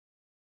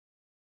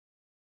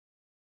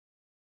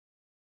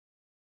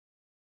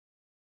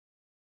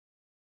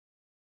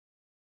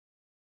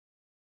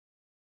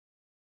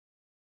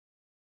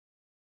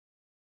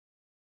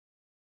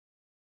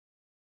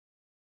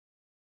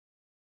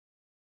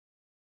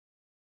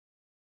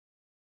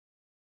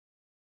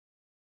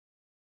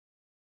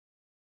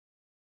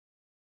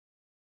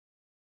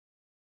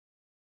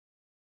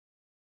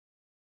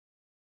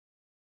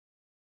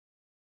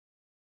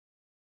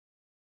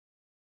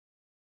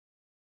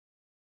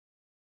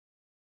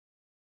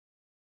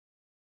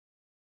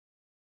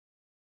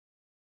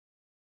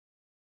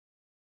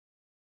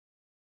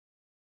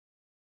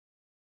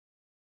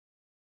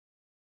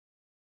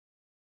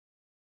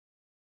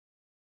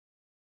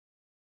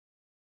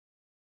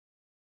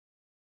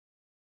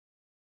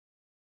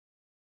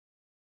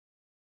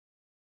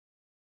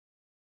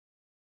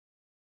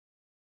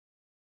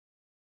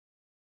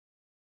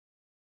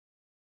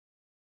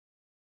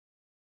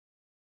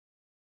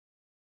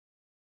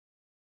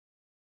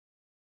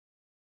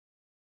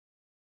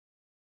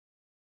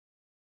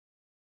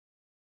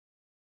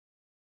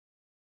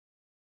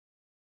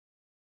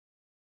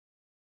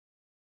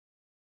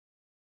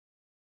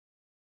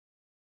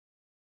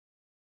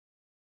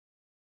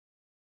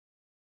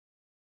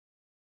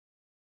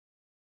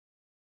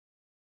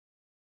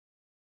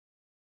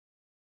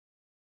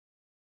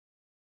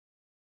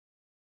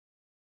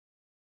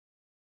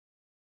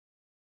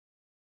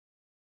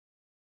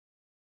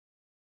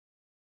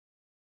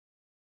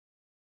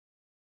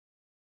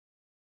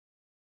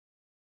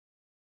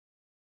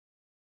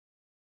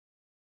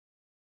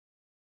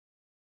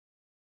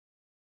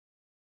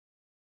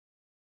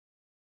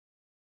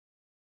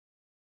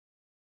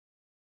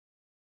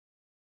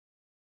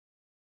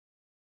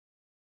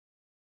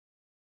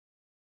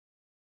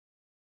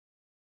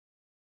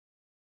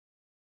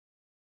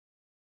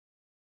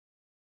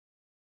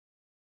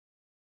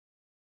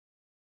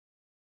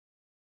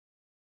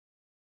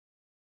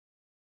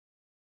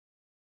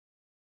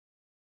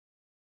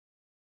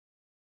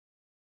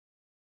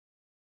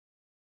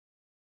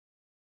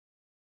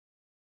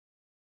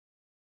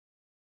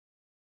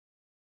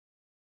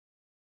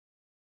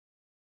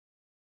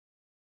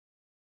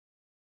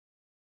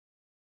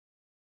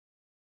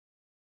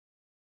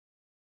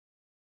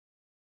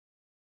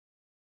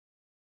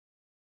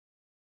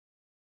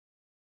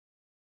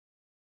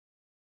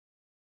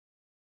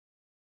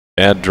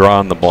Bad draw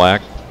on the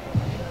black.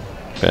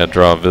 Bad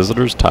draw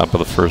visitors, top of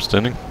the first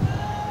inning.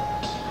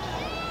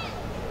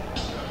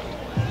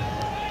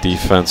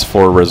 Defense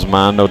for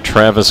Resmondo.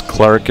 Travis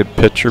Clark at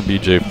pitcher,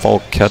 BJ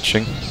Falk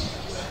catching.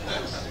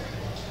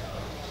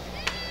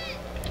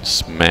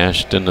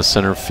 Smashed into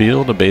center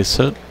field, a base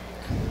hit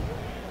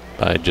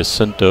by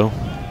Jacinto.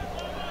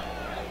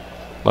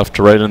 Left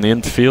to right in the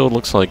infield,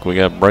 looks like we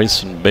got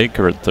Bryson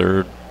Baker at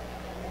third.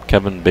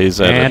 Kevin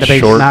Bazat and at a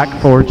base short.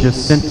 knock for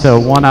Jacinto,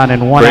 1 on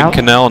and 1 Greg out.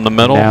 Cannell in the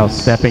middle. Now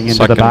stepping into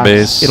Second the box,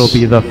 base. it'll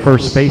be the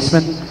first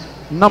baseman,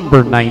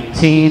 number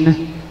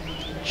 19,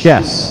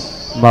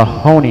 Jess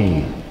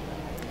Mahoney.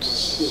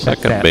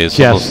 Second base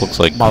Jess almost looks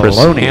like Chris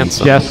Maloney.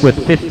 Hansen. Jess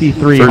with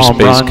 53 First home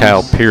base runs,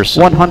 Kyle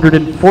Pearson.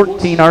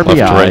 114 RBIs. Left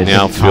to right in the in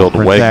outfield,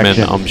 conference Wegman,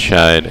 action.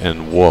 Umscheid,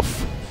 and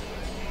Wolf.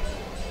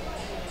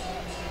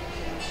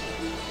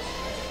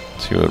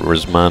 See what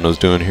Resmondo's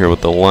doing here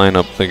with the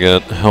lineup. They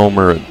got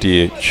Helmer at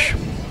DH,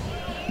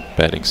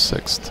 batting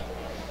sixth.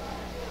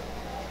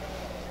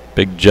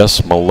 Big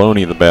Jess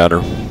Maloney, the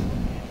batter.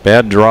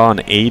 Bad draw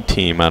on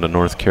A-team out of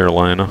North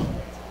Carolina.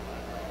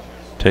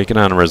 Taking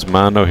on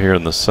Resmondo here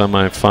in the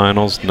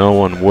semifinals. No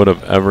one would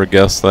have ever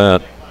guessed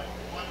that.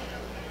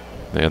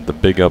 They had the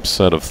big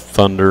upset of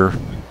Thunder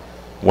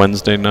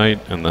Wednesday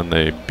night, and then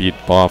they beat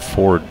Boff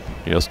Ford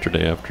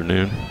yesterday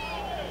afternoon.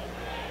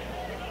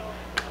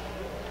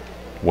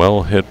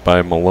 Well hit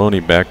by Maloney.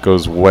 Back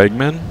goes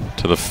Wegman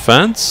to the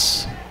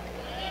fence,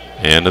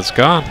 and it's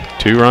gone.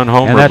 2-run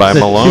homer by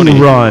Maloney.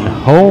 2-run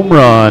home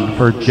run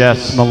for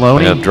Jess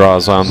Maloney. Bad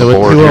draws on the So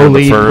board a 2-0 here in the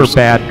lead first. for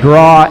bad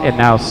draw, and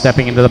now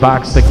stepping into the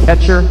box, the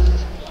catcher,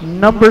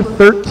 number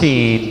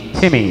 13,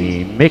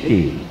 Timmy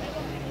Mickey.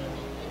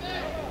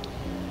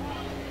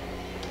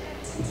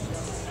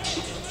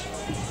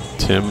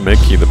 Tim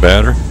Mickey, the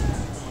batter.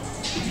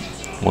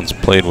 Once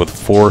played with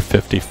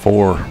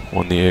 454,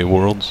 won the A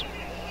Worlds.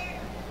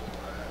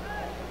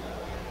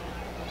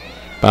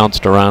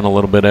 Bounced around a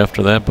little bit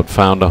after that, but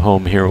found a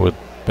home here with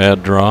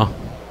bad draw.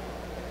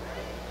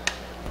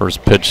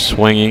 First pitch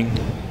swinging.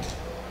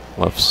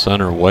 Left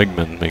center,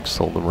 Wegman makes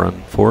the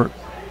run for it.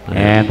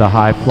 And the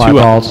high fly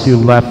ball to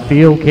left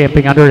field,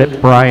 camping under it,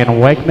 Brian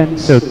Wegman,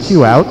 so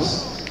 2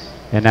 outs.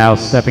 And now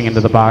stepping into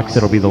the box,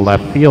 it'll be the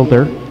left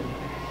fielder,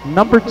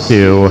 number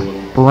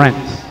 2, Brent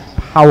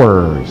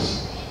Powers.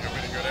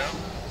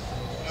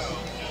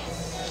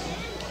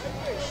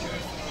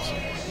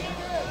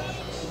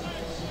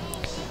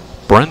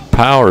 Brent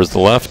Powers, the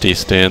lefty,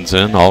 stands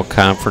in,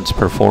 all-conference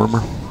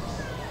performer.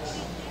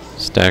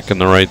 Stacking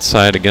the right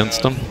side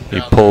against him. He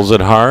pulls it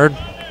hard.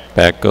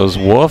 Back goes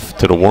Wolf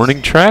to the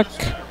warning track.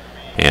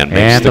 And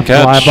makes the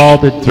catch. Fly ball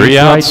to 3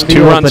 outs,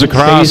 2 runs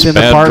across.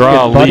 Bad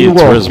draw leads.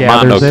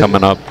 Resmondo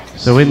coming up.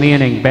 So in the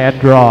inning,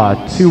 bad draw,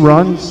 2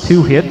 runs,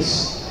 2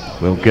 hits.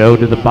 We'll go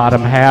to the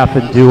bottom half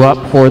and do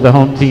up for the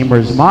home team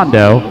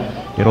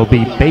Resmondo. It'll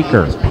be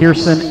Baker,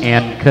 Pearson,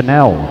 and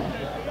Cannell.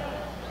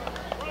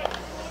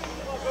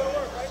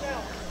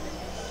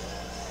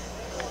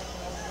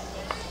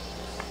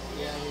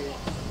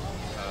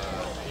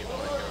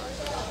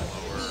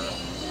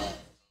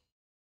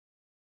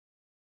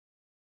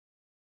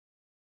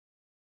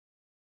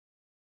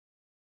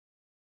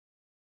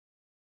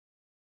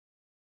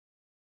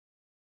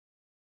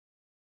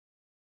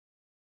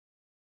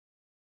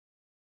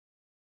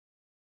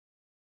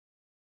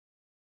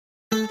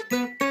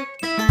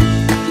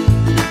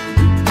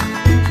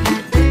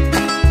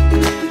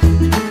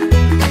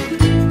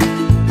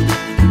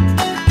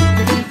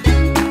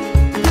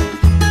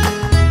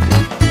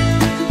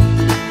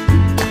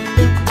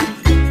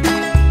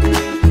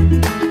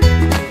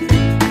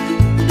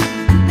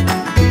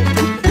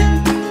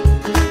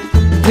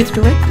 With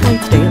direct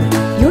flights daily,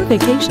 your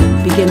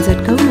vacation begins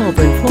at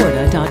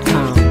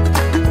GoMelbourneFlorida.com.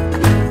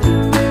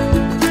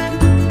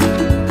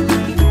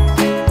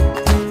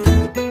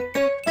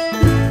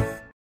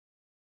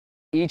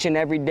 Each and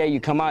every day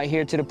you come out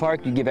here to the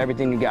park, you give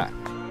everything you got.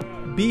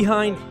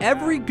 Behind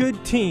every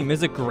good team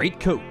is a great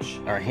coach.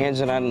 Our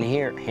hands are not in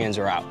here, hands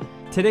are out.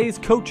 Today's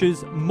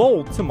coaches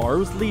mold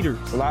tomorrow's leaders.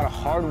 It's a lot of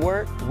hard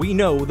work. We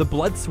know the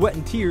blood, sweat,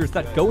 and tears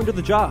that go into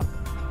the job.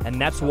 And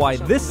that's why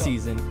this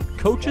season,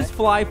 coaches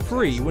fly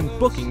free when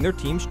booking their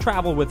team's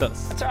travel with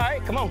us. That's all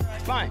right, come on,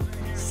 it's fine.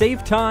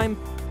 Save time,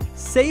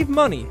 save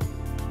money,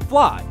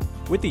 fly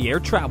with the Air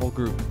Travel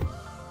Group.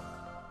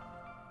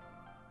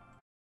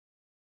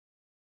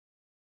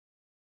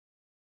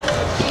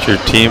 Get your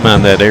team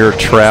on that Air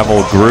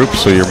Travel Group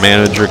so your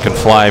manager can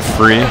fly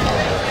free.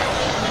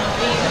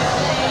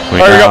 We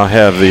now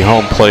have the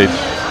home plate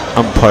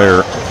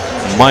umpire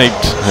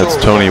mic'd. That's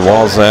Tony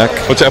Walzak.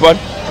 What's that, bud?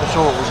 The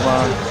short was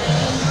mine.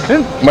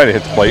 Might have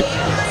hit the plate.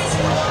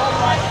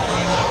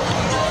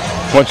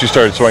 Once you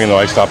started swinging, though,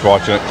 I stopped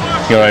watching it.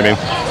 You know what I mean?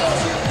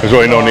 There's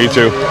really no need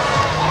to.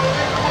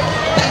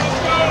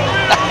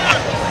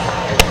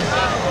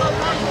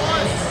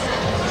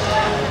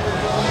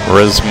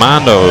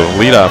 Resmondo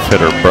leadoff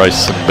hitter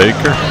Bryson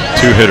Baker,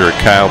 two-hitter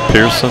Kyle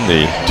Pearson,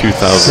 the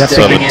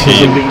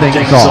 2017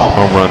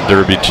 Home Run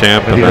Derby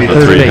champ, and then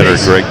the three-hitter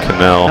Greg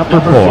Cannell,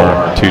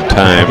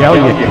 two-time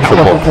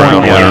Triple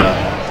Crown winner.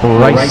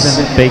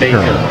 Bryson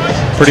Baker.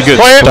 Pretty good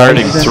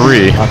starting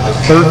three. A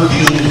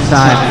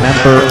 13-time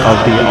member of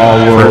the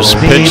All-World First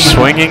pitch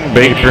swinging,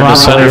 Baker in the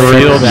center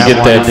field. You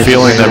get that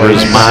feeling that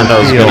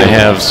Resmondo's going to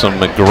have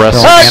some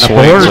aggressive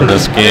swings in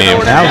this game.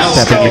 Now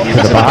stepping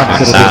into the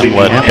box, not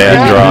let bad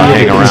draw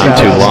hang around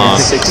too long.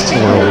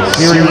 World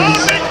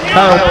Series,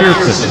 Kyle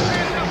Pearson.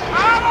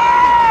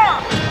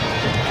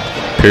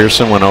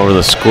 Pearson went over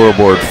the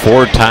scoreboard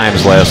 4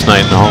 times last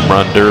night in the Home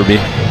Run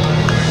Derby.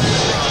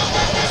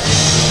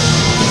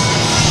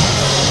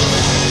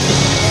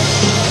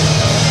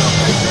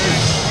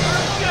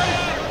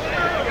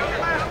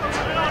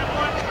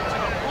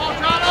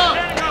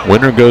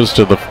 Winner goes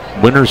to the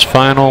winner's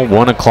final,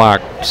 1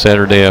 o'clock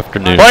Saturday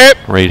afternoon.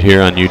 Right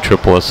here on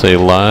USSSA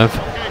Live.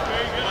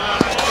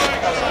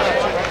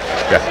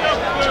 Yeah.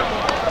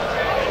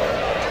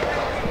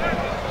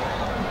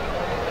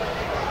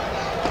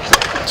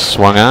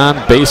 Swung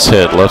on, base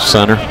hit, left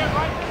center.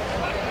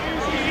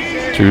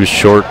 Drew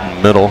short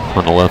and middle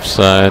on the left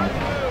side.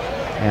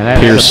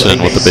 Pearson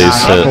with the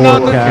base hit.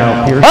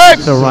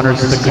 So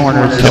runners in the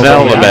corners.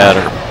 Cannell the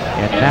batter.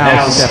 And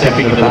now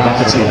stepping into the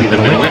box will be the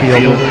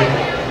midfielder,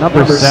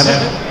 number 7,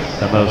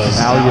 the most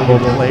valuable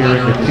player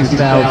in the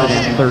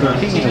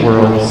 2013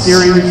 World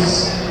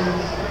Series,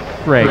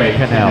 Greg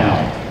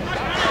Cannell.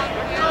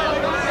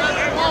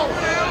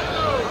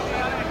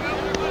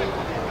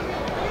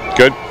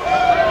 Good.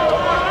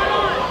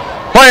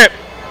 Play it.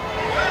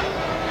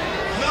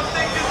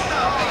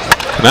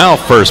 Cannell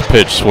first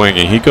pitch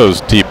swinging. He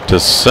goes deep to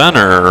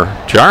center.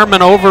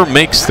 Jarman over,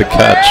 makes the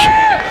catch.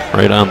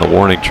 Right on the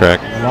warning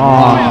track.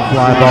 Long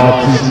fly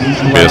ball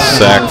to a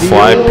sac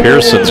fly.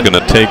 Pearson's going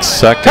to take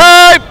second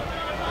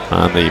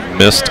on the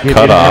missed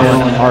cutoff.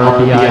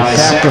 RBI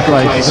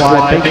sacrifice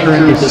fly. Baker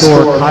in the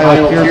score.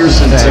 Kyle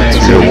Pearson.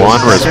 2-1.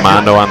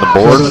 Resmondo on the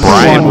board.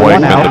 Brian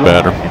Wakeman the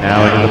batter.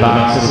 Now into the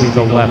box it'll be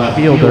the left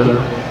fielder,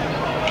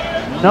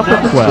 number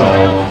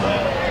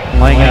 12,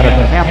 playing out of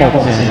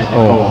Hamilton,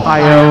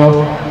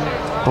 Ohio,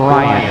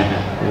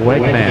 Brian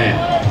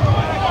Wakeman.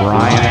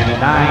 Brian,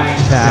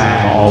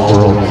 9-time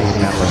All-World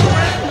member.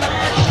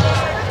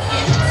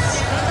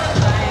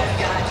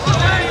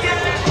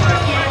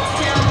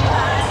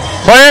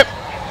 Play it.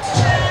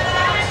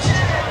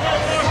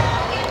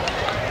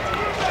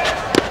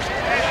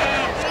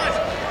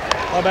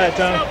 My bad,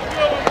 Tony.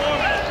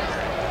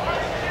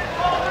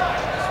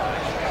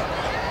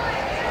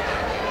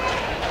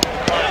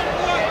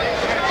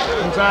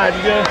 Inside,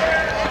 you good?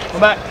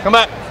 Come back, come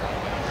back.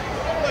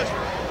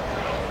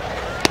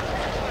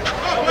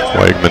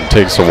 Wakeman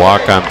takes a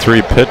walk on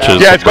 3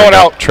 pitches. Yeah, it's going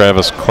out.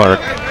 Travis Clark.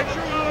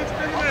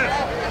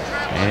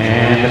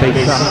 And the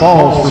base on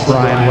balls for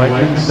Brian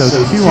Wakeman, so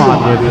 2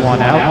 on with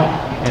 1 out.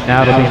 And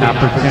now it'll be an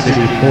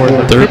opportunity for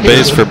the third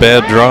base for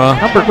bad draw,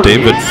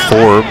 David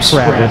Forbes.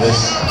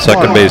 Travis.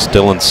 Second base,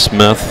 Dylan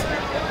Smith.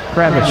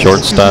 Travis.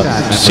 Shortstop,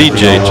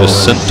 CJ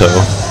Jacinto.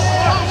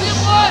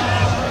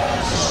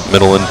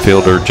 Middle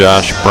infielder,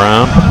 Josh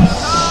Brown.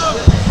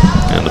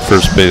 And the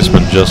first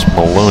baseman, Jess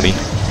Maloney.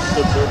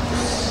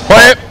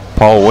 Play it.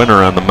 Paul Winter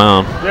on the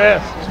mound.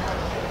 Yes.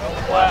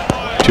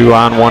 2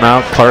 on, 1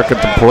 out. Clark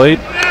at the plate.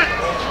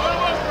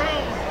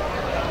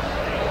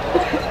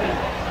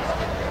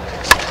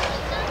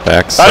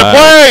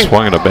 Backside,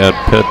 swung at a bad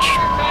pitch.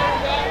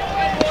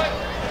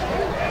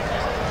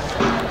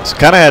 It's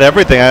kind of had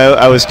everything.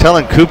 I was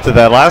telling Coop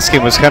that last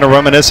game was kind of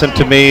reminiscent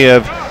to me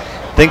of,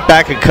 think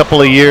back a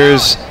couple of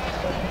years,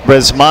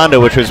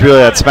 Resmondo, which was really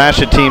that Smash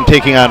It team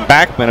taking on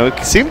Backman.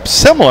 It seemed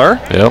similar.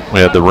 Yep,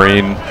 we had the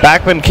rain.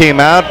 Backman came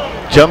out,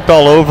 jumped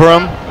all over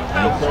him.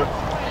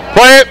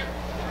 Play it.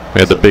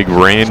 We had the big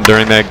rain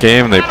during that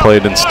game, and they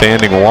played in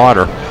standing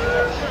water.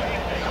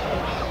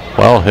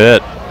 Well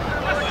hit.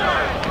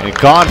 And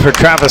gone for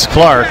Travis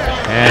Clark.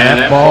 And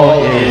that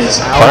ball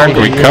is Clark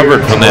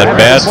recovered from that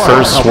bad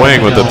first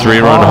swing with a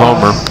 3-run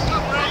homer.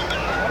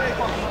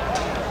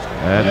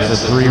 That's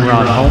a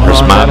 3-run homer.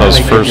 Resmondo's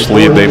first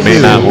lead. They may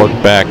not look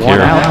back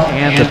here.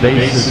 And the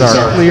bases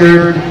are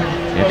cleared.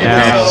 And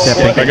now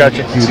stepping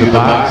into the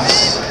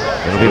box,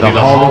 it'll be the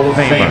Hall of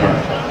Famer,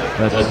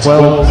 the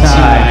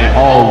 12-time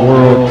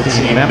All-World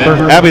team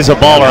member. Abby's a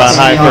baller on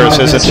high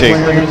first, isn't she?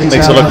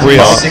 Makes it look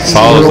real.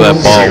 Follows that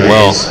ball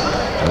well.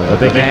 The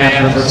big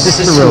man from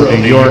Cicero,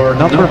 New York,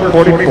 number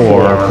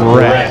 44,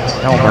 Brett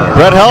Helmer.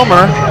 Brett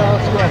Helmer.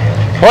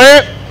 Play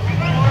it.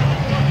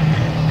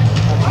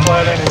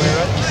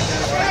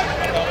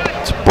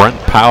 It's Brent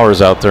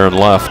Powers out there in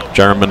left,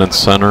 Jarman in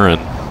center,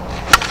 and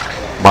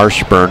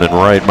Marshburn in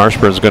right.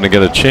 Marshburn's going to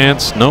get a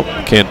chance. Nope,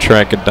 can't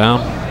track it down.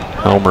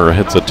 Helmer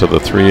hits it to the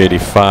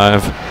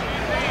 385.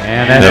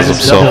 And that has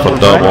himself a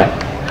double.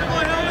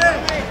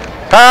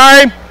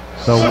 Time.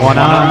 So 1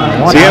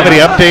 on, 1 Do you have any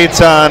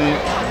updates on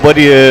what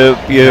you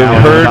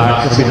heard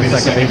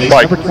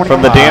like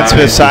from the Dan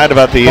Smith side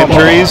about the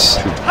injuries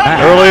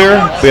earlier?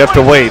 We have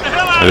to wait.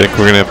 I think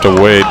we're going to have to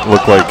wait.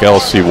 Look like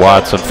L.C.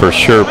 Watson for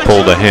sure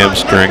pulled a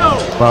hamstring.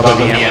 Bubba,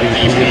 the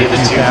MVP of the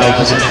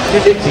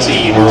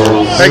 2015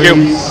 World Thank you.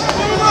 Series.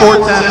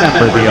 Four-time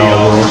member of the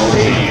All-World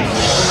team.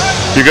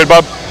 You good,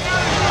 Bob?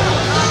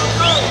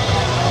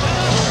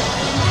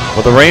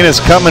 Well, the rain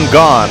has come and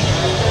gone.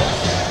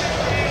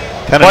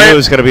 Kind of knew it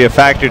was going to be a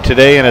factor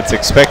today, and it's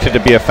expected to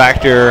be a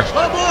factor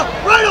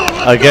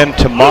again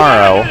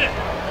tomorrow.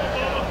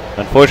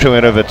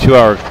 Unfortunately, we have a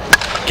 2-hour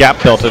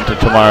gap built into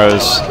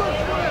tomorrow's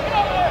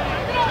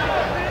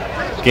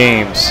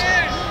games.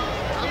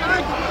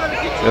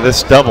 So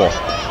this double,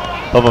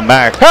 Bubba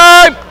Mack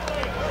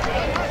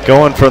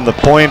going from the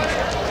point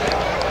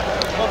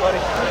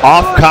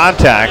off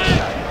contact.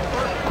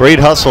 Great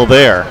hustle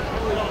there.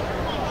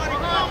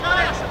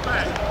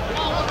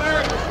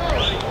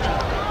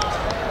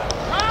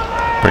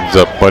 Brings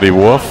up Buddy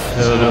Wolf.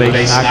 So the big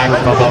knock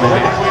for Bubba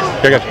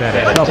Mack.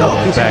 That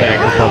double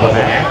two-bagger for Bubba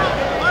Mack.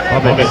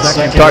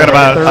 Talking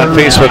about on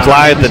Facebook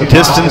Live the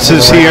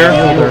distances here.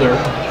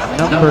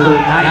 Number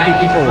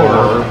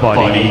 94,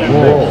 Buddy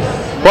Wolf.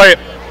 Quiet.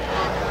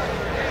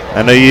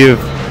 I know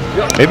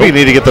maybe you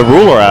need to get the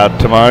ruler out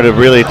tomorrow to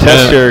really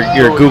test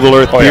your Google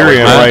Earth theory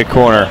in the right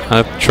corner.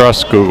 I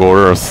trust Google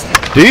Earth.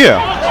 Do you?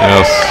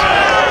 Yes.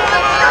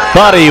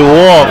 Buddy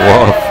Wolf.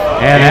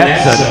 And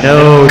that's a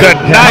no. Good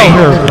night.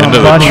 Into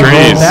the Buddy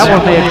trees. Wolf. That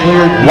one they had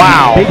cleared the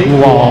big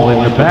wall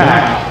in the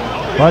back.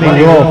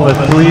 Buddy Wolf, a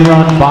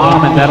 3-run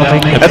bomb, and that'll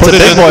make it. That's a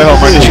big boy home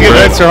run. Did you get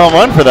an extra home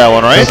run for that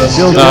one, right?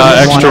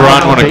 Extra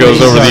run when it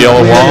goes over the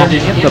yellow wall.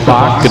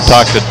 Could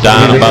talk to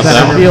Don about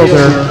that.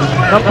 Fielder,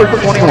 number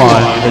 21,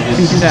 the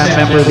 2-time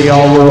member of the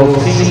All-World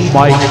team,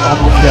 Mike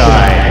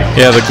Umshine.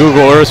 Yeah, the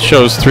Google Earth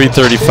shows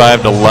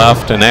 335 to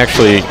left, and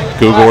actually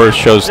Google Earth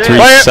shows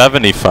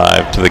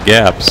 375 to the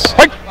gaps.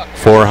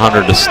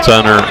 400 to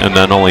center, and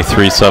then only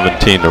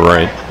 317 to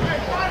right.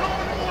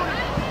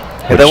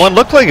 Yeah, that one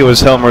looked like it was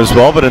Helmer's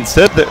ball, but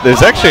instead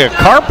there's actually a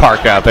car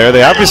parked out there.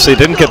 They obviously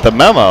didn't get the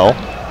memo.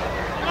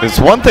 It's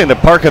one thing to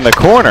park in the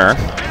corner,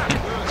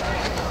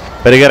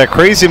 but you got a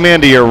crazy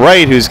man to your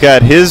right who's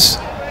got his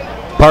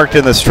parked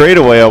in the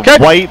straightaway, a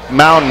white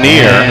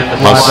Mountaineer.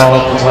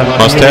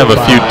 Must have a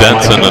few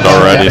dents in it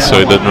already, so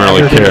he didn't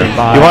really care.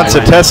 He wants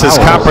to test his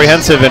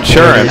comprehensive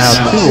insurance.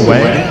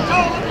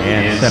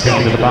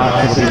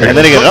 And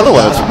then he got another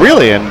one that's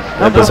really in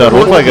Bazat.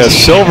 Looked like a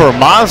silver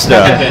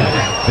Mazda.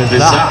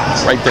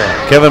 Right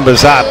there. Kevin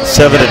Bazat,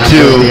 7-2.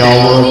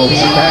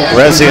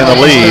 Resi in the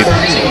lead.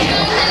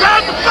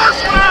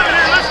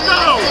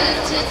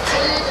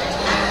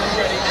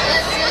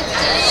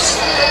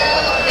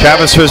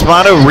 Travis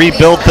Resmondo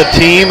rebuilt the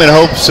team in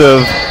hopes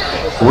of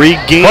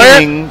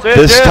regaining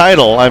this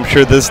title. I'm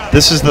sure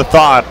this is the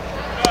thought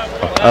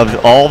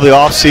of all the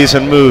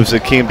offseason moves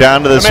that came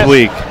down to this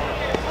week.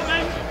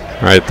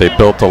 Right, they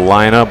built a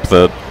lineup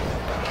that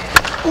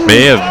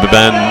may have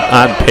been,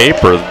 on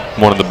paper,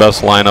 one of the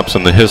best lineups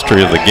in the history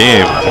of the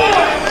game.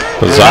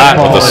 Bazat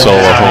with a solo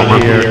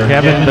homer.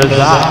 Kevin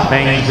Bazat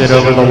bangs it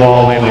over the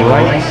wall in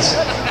right.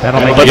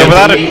 But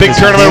without a big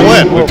tournament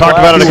win. We've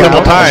talked about it a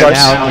couple times.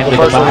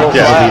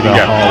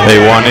 They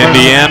won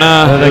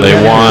Indiana. They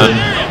won.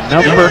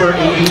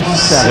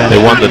 They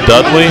won the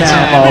Dudley.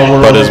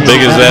 But as big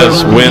as that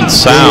wins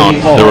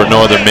sound, there were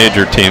no other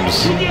major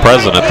teams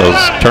present at those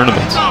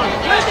tournaments.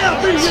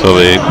 So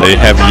they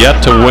have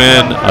yet to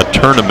win a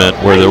tournament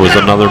where there was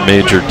another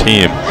major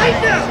team.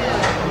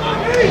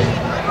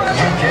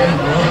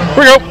 Here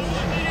we go.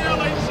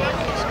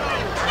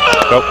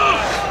 Go.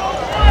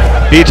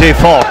 BJ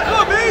Falk.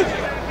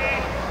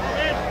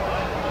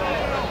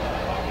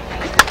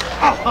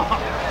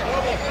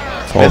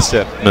 Missed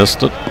it.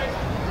 Missed it.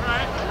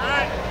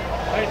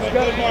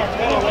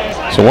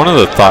 So one of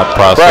the thought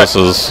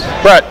processes,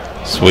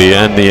 so we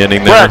end the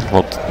inning there.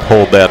 We'll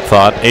hold that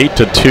thought.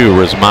 8-2,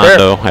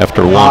 Resmondo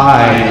after one.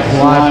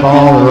 Fly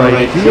ball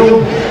right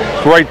field.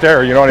 Right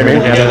there, you know what I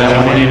mean?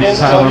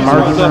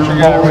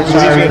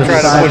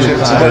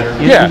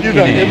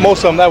 Yeah, most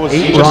of them, that was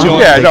just,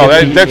 yeah, no,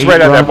 that's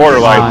right at that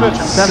borderline.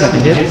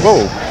 7 hits.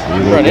 Whoa.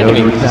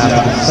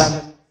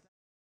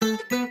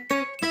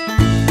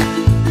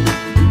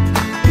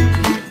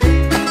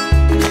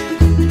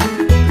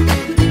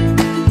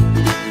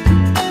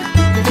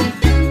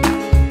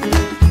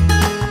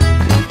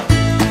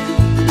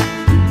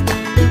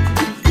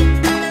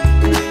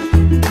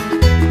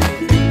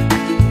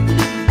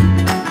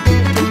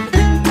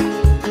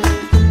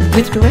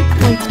 With Direct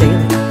Flights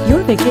Daily, your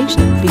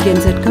vacation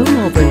begins at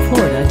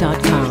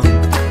GoMelbourneFlorida.com.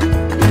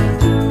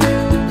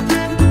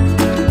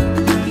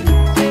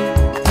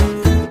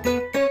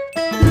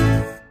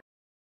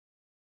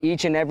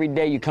 Each and every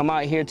day you come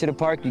out here to the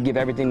park, you give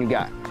everything you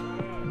got.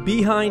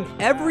 Behind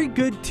every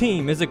good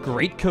team is a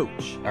great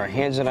coach. Our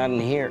hands are not in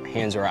here,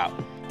 hands are out.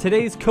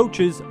 Today's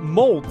coaches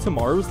mold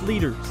tomorrow's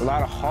leaders. A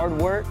lot of hard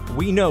work.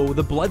 We know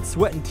the blood,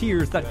 sweat, and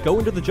tears that go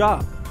into the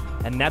job.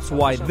 And that's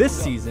why this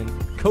season,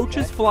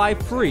 coaches fly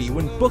free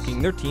when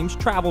booking their team's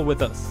travel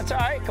with us. That's all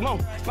right, come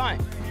on, it's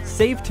fine.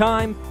 Save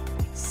time,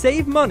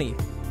 save money,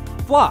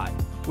 fly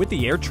with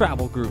the Air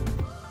Travel Group.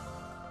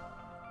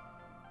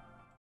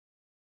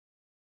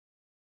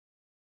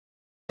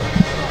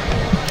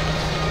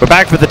 We're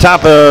back for the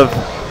top of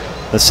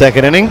the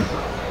second inning.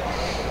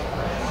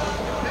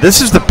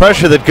 This is the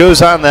pressure that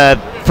goes on that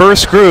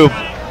first group,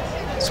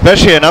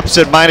 especially an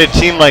upset-minded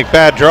team like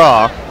Bad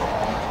Draw.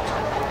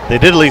 They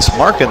did at least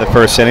mark in the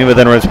first inning, but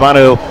then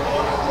Resmondo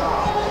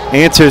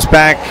answers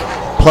back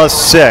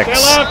 +6.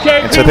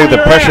 And so I think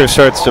the pressure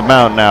starts to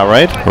mount now,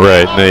 right?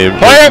 Right.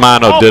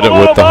 Resmondo did it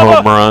with the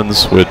home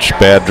runs, which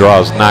Bad Draw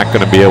is not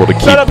going to be able to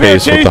keep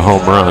pace with the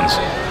home runs.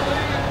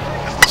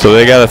 So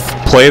they got to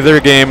play their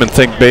game and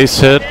think base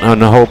hit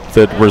and hope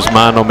that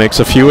Resmondo makes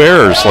a few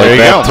errors like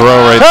that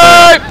throw right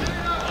there.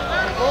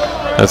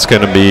 That's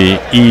going to be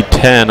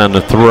E10 on the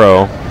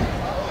throw.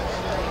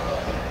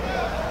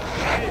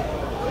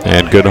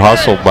 And good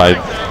hustle by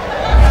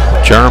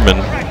German.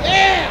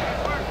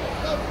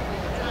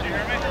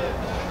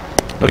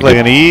 Looked like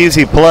an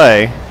easy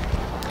play.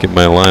 Get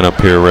my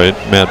lineup here right.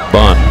 Matt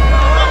Bunn.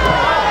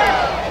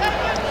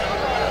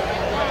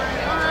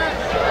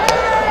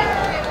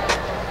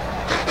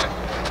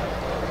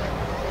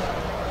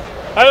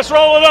 Hey, let's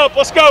roll it up.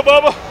 Let's go,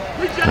 Bubba.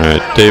 All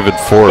right, David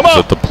Forbes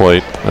at the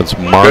plate. That's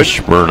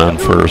Marshburn on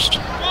first.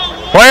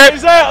 Where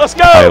is that? Let's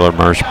go. Tyler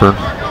Marshburn.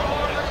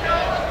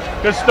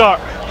 Good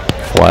start.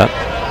 Flat.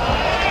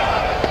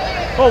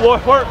 Come on, boy.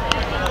 Work.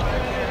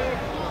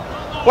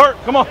 Work.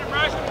 Come on.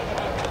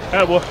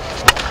 Yeah, boy.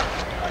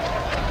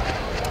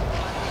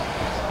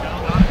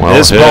 Well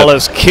this ball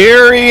is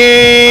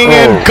carrying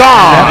and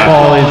gone. That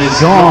ball is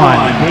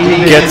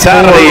gone. Gets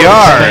out of the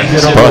yard.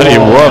 Buddy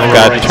Wolf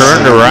got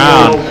turned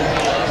around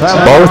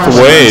both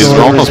ways,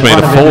 almost made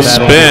a full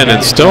spin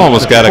and still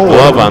almost got a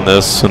glove on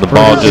this, and the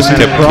ball just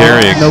kept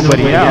carrying.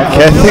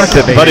 I think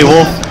that Buddy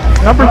Wolf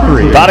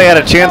thought he had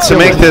a chance to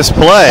make this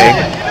play.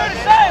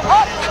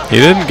 He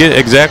didn't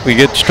exactly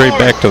get straight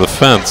back to the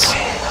fence.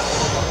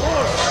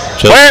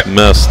 Just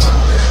missed.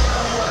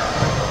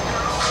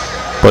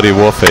 Buddy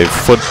Wolf, a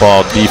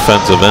football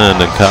defensive end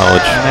in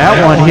college. And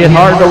that one hit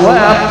hard to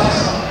left,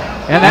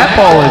 and that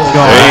ball is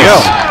gone. There you go.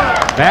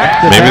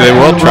 Maybe they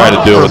will try to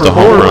do it with the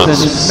home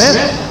runs.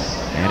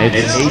 And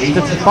it's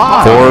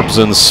 8-5. Forbes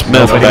and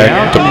Smith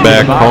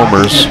back-to-back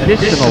homers.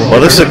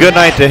 Well, this is a good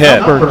night to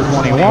hit. Number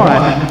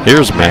 21.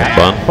 Here's Matt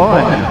Bunn.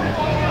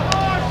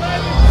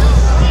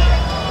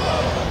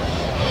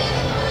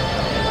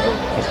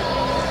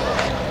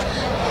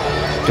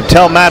 You can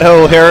tell Matt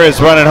O'Hara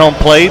is running home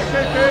plate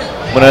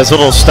when has a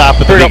little stop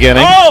at the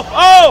beginning.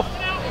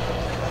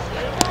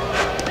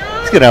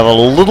 He's going to have a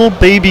little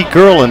baby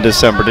girl in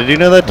December. Did you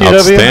know that, DW?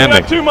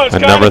 Outstanding. I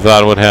never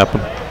thought it would happen.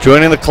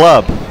 Joining the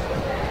club.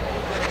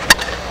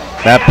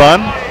 Matt Bunn.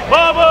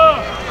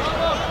 Bubba!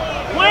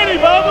 Plenty,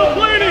 Bubba,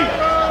 plenty!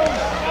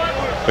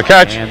 The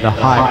catch. And the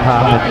high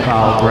top and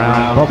foul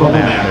ground. Bubba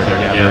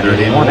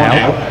Master. 1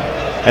 out.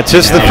 That's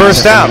just the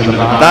first out.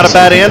 Not a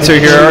bad answer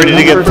here, already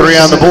to get 3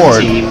 on the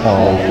board.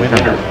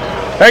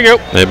 Thank you.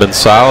 They've been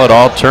solid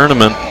all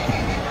tournament.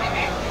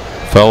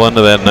 Fell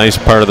into that nice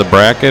part of the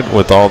bracket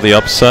with all the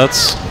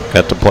upsets.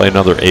 Got to play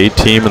another A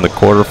team in the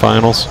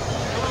quarterfinals.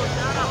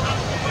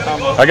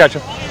 I got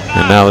you.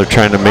 And now they're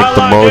trying to make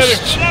the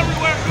most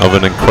of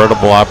an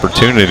incredible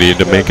opportunity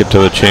to make it to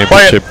the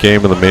championship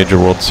game of the Major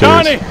World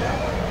Series.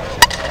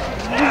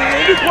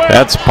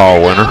 That's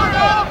Paul Winter.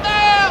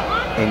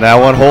 And that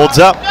one holds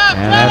up.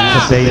 And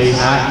that's a base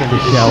knock into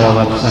shallow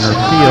left center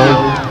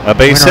field. A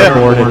base hit.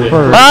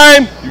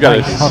 Time. You got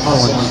it. Hustle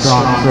and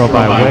strong throw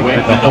by Wegman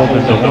to hold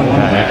into one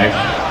bag.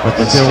 But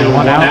still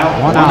 1 out,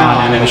 1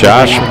 on.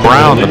 Josh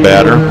Brown, the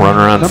batter,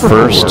 runner on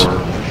first.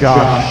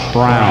 Josh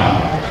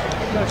Brown.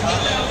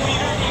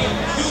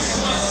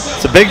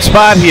 It's a big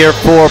spot here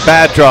for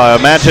Bad Draw.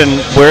 Imagine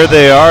where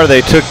they are.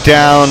 They took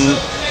down,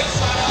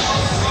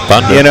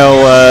 Thunder. you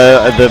know,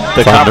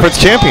 the conference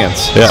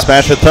champions. Yeah.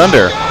 Smash with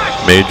Thunder.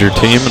 Major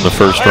team in the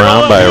first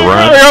round by a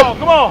run.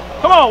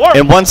 Come on, work!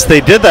 And once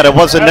they did that, it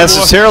wasn't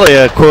necessarily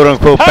a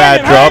quote-unquote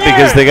bad draw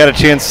because they got a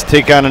chance to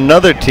take on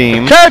another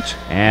team. Catch.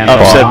 And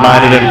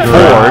Upset-minded and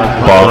Ford.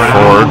 Ball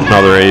Ford,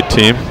 another A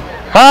team.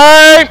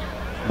 Time.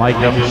 Mike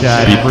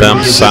Upshot Beat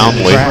them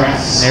soundly.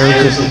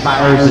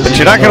 But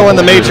you're not going to win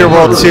the Major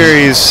World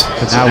Series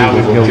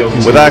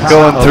without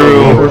going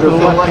through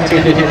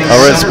a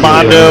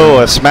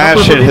Resmondo, a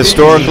smash hit,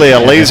 historically a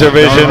laser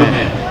vision.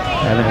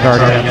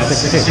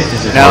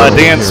 Now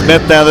Dan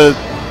Smith, now that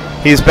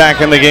he's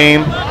back in the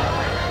game.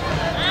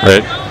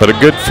 Right, but a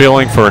good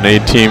feeling for an A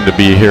team to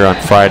be here on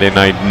Friday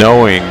night,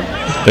 knowing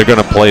they're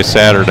going to play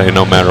Saturday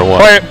no matter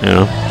what. You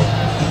know.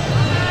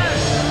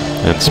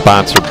 And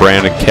sponsor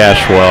Brandon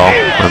Cashwell,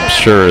 I'm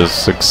sure,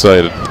 is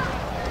excited.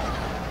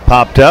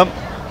 Popped up,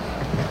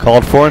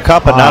 called for and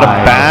caught, but not a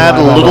bad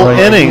little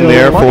inning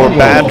there for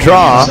Bad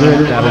Draw.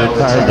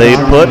 They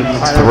put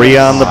 3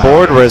 on the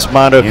board.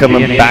 Resmondo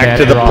coming back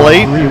to the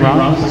plate.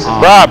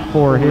 Rob,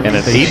 in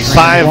an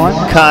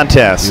 8-5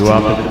 contest. You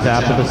up at the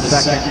top of the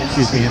second,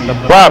 excuse me, in the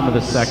Rob, bottom of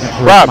the second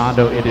for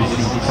Resmondo. It is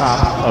the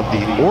top of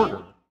the order.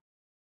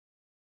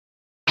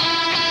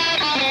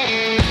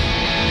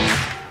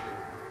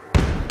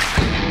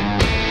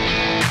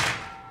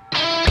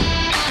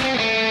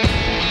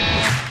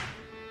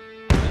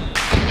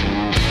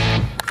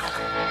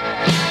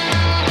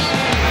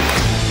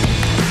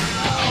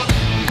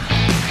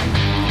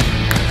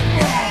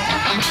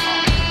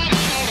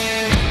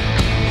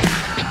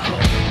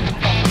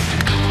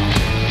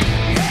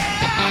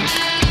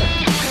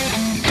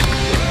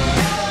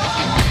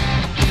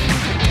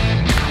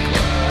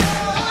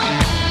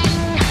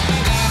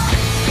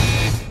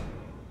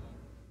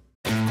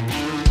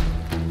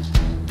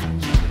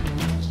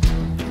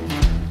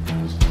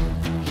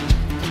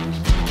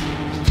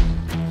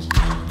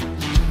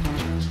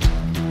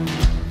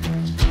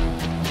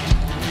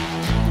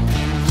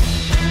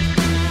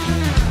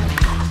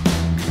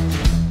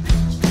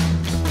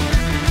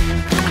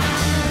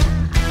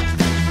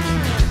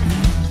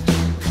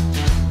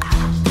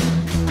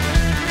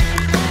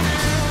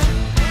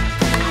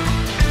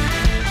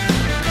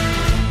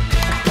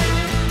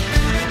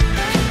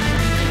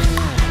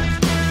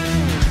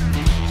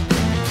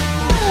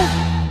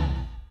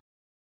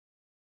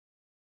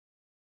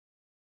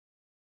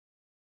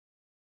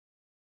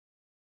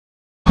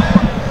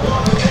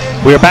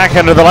 We are back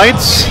under the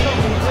lights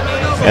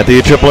at the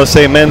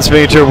USSSA Men's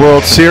Major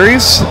World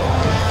Series.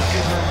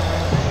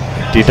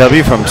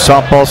 DW from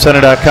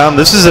softballcenter.com.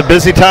 This is a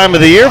busy time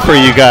of the year for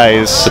you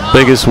guys. The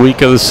biggest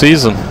week of the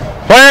season.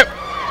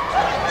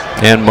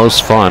 And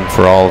most fun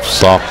for all of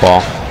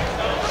softball.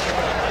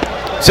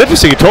 It's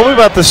interesting. You told me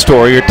about this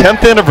story, your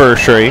 10th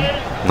anniversary.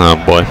 Oh,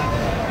 boy.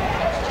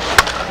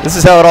 This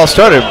is how it all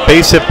started.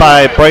 Base hit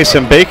by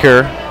Bryson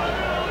Baker,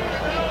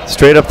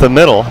 straight up the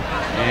middle.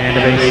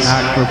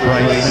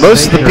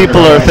 Most of the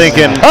people are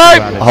thinking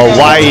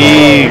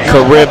Hawaii,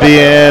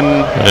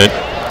 Caribbean.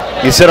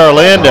 You said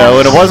Orlando,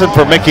 and it wasn't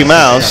for Mickey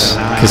Mouse.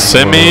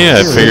 Kissimmee,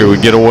 I figured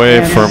we'd get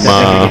away from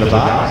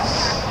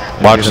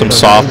watch some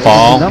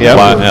softball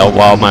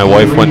while my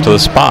wife went to the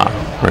spa,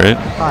 right?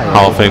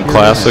 Hall of Fame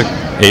Classic,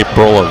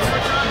 April of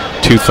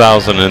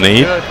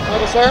 2008.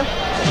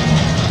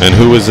 And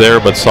who was there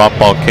but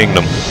Softball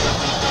Kingdom?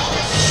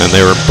 And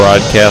they were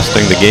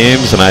broadcasting the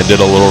games, and I did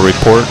a little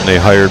report, and they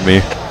hired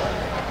me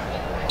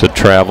to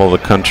travel the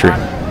country.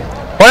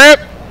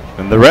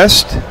 And the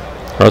rest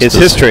is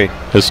history.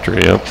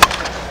 History, yep.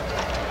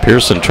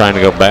 Pearson trying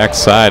to go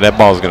backside. That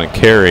ball's going to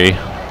carry.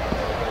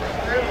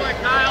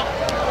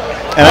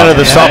 And I know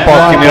the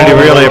softball community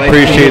really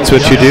appreciates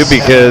what you do,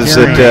 because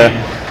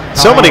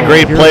so many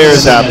great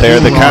players out there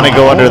that kind of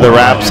go under the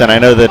wraps, and I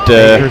know that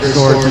it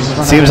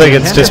seems like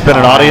it's just been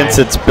an audience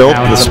that's built.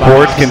 The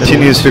sport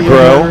continues to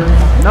grow.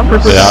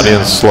 The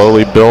audience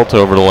slowly built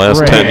over the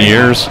last 10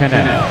 years.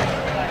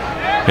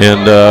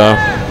 And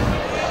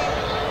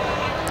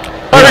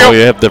we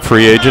have the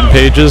free agent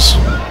pages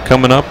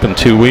coming up in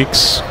 2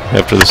 weeks.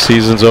 After the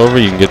season's over,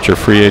 you can get your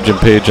free agent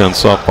page on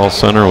Softball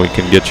Center. We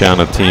can get you on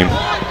a team.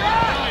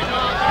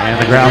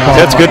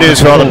 That's good news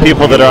for all the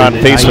people that are on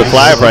Facebook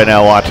Live right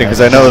now watching,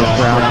 because I know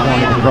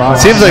it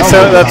seems like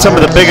that's some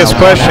of the biggest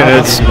question.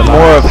 It's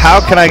more of how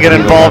can I get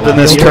involved in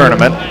this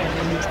tournament.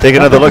 Let's take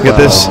another look at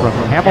this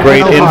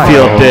great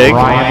infield dig.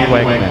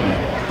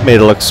 Made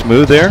it look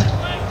smooth there.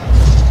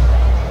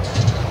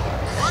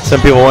 Some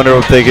people wonder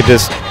if they could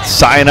just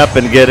sign up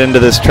and get into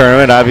this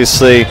tournament.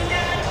 Obviously,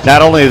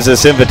 not only is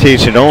this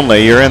invitation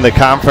only, you're in the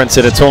conference,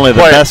 and it's only the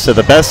best of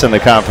the best in the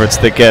conference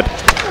that get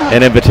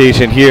an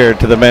invitation here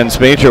to the Men's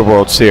Major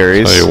World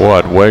Series. Tell you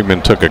what,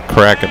 Wegman took a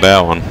crack at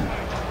that one.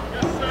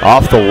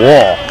 Off the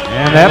wall.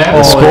 And that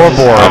the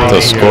scoreboard. Off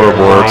the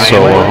scoreboard,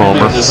 solo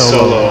homer.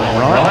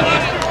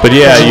 But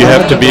yeah, you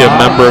have to be a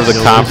member of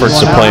the conference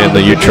to play in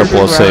the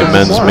USSSA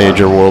Men's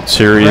Major World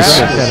Series.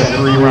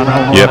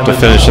 You have to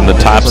finish in the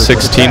top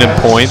 16 in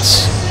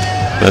points.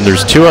 Then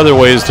there's 2 other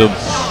ways to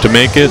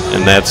make it,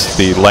 and that's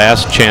the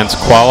last chance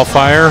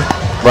qualifier.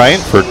 Right.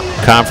 For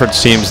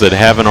conference teams that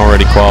haven't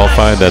already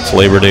qualified, that's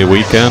Labor Day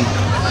weekend.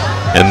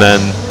 And then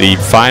the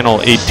final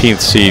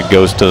 18th seed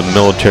goes to the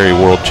Military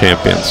World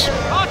Champions,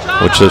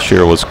 which this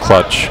year was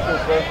clutch.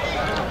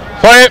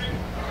 I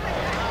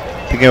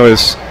think I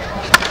was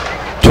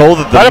told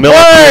that the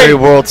Military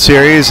World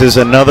Series is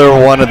another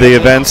one of the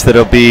events that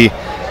will be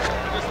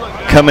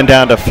coming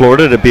down to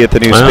Florida to be at the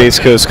new Space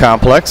Coast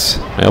Complex.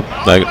 Yep,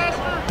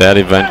 that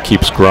event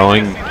keeps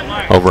growing.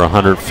 Over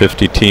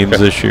 150 teams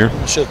this year.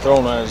 Should have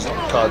thrown on his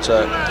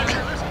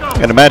contact.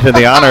 And imagine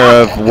the honor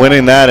of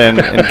winning that and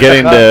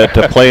getting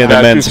to play in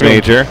the men's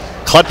major.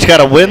 Clutch got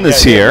a win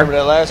this year. Remember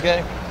that last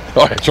game?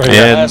 Oh, that's right.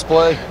 And last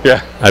play?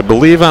 Yeah. I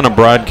believe on a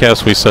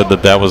broadcast we said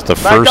that was the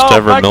first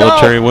ever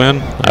military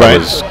win. I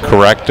was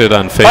corrected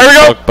on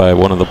Facebook by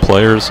one of the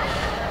players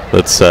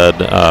that said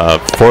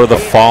for the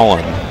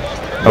fallen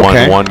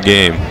won one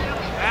game.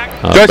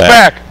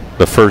 Back.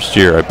 The first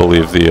year, I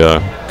believe,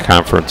 the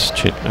conference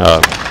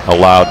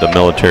allowed the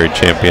military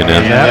champion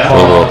in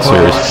the World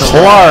Series.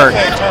 Clark.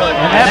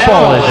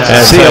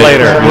 See you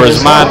later.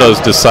 Resmondo's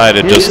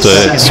decided just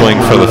to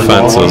swing for the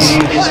fences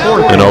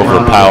and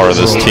overpower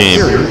this team.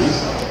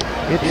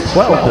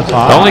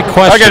 The only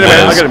question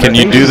is, can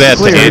you do that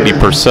to Andy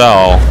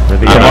Purcell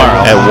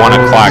at 1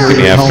 o'clock in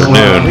the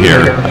afternoon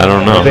here? I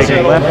don't know.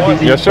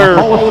 Yes, sir.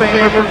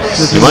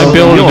 You might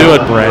be able to do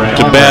it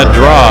to bad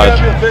draw.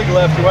 Big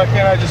lefty. Why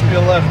can't I just be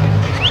a lefty?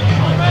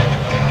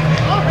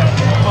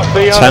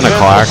 10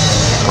 o'clock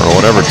or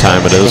whatever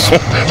time it is.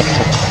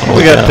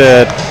 We got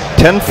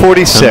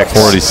 10:46.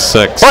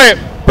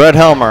 10:46. Brett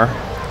Helmer.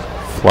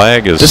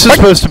 Flag is. This is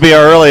supposed to be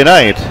our early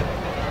night.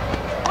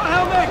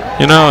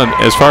 You know, and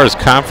as far as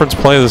conference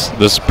play, this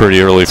is pretty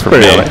early for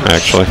me,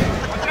 actually.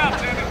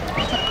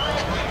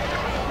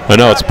 I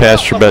know it's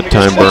past your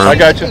bedtime, Burn. I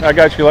got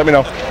you. Let me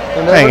know.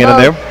 Hanging in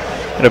there.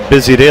 Had a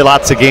busy day.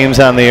 Lots of games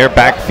on the air.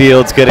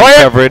 Backfields getting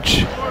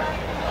coverage.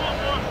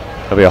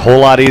 It'll be a whole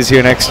lot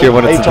easier next year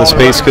when it's at the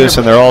Space Coast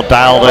and they're all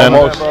dialed in.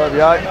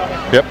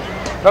 Yep.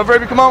 No,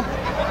 baby, come on.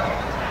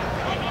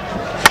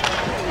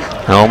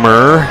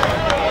 Helmer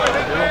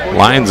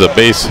lines a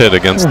base hit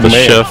against the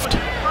shift.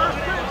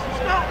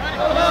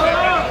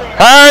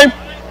 Time.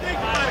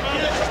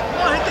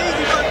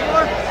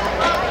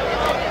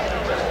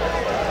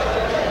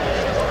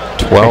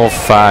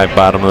 12-5,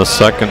 bottom of the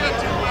second.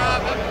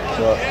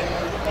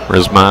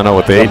 Resmondo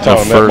with 8 in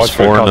the first,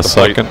 4 in the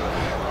second.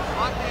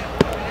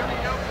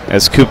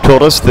 as Coop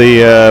told us,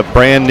 the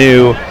brand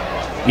new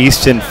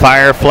Easton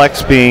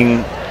Fireflex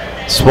being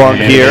swung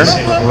here.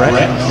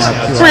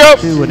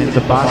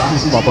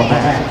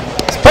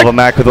 Bubba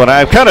Mac with one.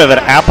 I'm kind of an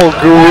Apple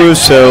guru,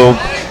 so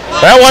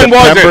that one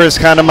September is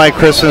kind of my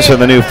Christmas,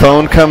 and the new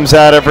phone comes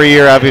out every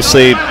year.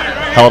 Obviously,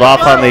 held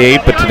off on the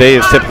 8th, but today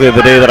is typically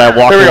the day that I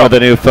walk in with a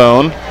new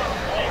phone.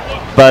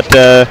 But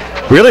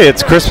really,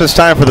 it's Christmas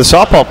time for the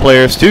softball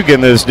players too,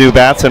 getting those new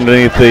bats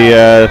underneath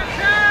the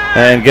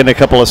and getting a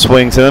couple of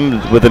swings in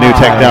them with the new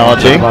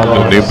technology.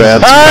 The new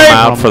bats come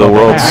out for the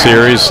World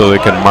Series, so they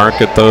can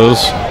market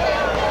those.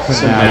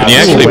 Can you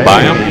actually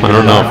buy them? I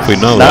don't know if we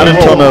know that. Not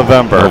until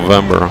November.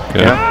 November,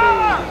 okay. Yeah.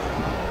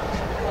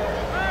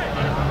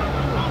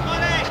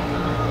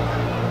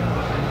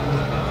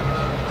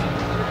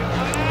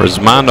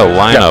 Resmondo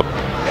lineup,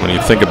 when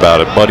you think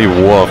about it, Buddy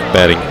Wolf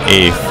batting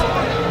 8th.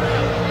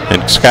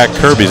 And Scott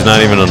Kirby's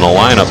not even in the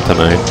lineup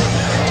tonight.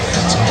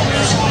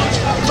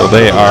 So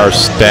they are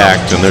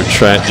stacked, and they're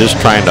just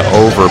trying to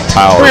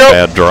overpower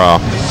bad draw.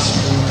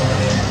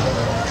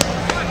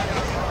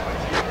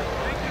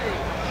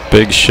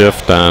 Big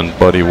shift on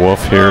Buddy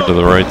Wolf here to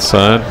the right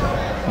side.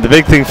 The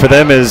big thing for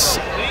them is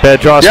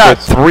bad draws for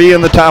 3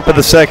 in the top of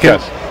the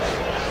second.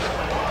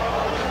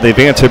 Yes. They've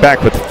answered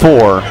back with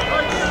 4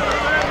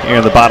 here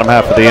in the bottom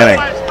half of the inning.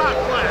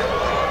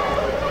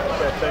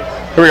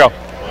 Here we go.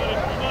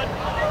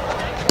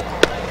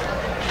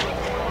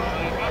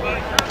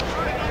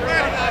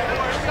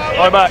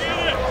 All right, back.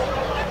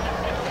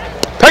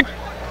 Take.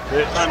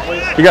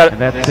 You got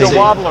it. It's a good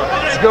wobbler.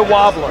 It's a good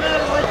wobbler.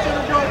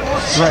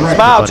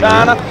 Smile,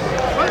 China.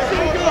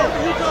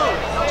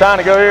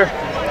 China, go here.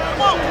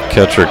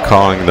 Catcher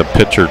calling the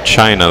pitcher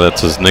China.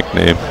 That's his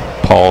nickname.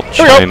 Paul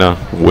China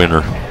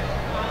Winner.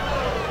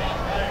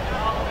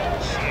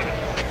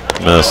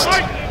 Missed.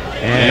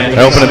 And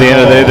hoping at the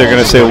end of the day they're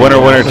going to say winner,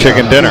 winner,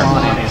 chicken dinner.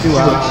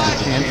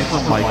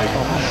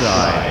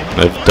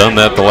 They've done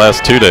that the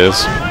last 2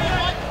 days.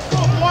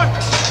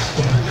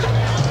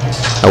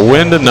 A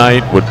win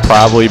tonight would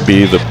probably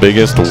be the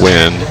biggest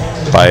win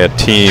by a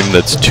team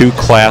that's 2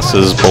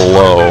 classes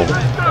below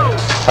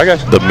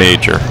the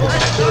major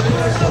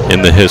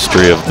in the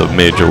history of the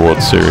Major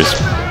World Series.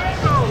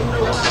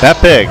 That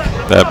big?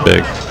 That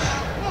big.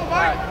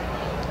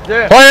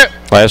 Yeah. Play it.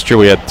 Last year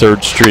we had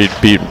 3rd Street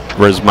beat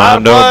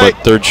Resmondo, but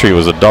 3rd Street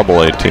was a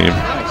double-A team.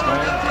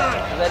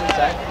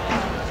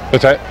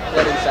 What's that?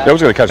 That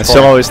was going to catch. I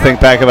still always think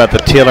back about the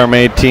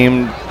tailor-made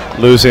team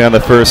losing on the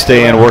first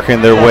day and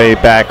working their way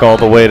back all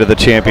the way to the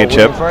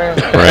championship.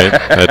 Right.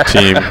 That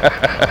team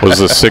was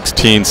a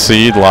 16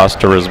 seed, lost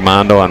to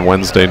Resmondo on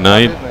Wednesday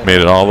night,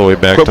 made it all the way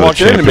back to the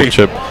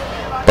championship.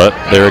 But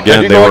there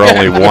again, they were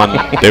only one.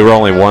 They were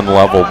only one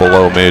level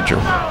below major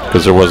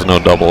because there was no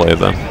double-A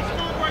then.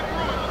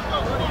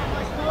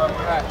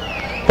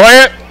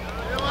 Play it.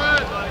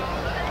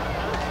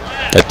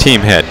 That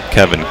team had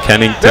Kevin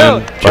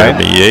Kennington,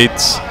 Jeremy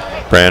Yates,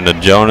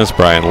 Brandon Jonas,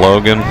 Brian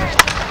Logan,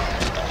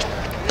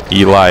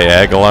 Eli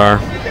Aguilar.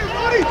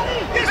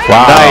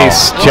 Wow.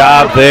 Nice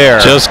job there.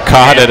 Just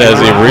caught it as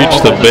he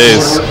reached the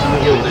base.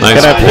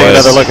 Nice Gonna take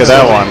another look at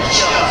that one.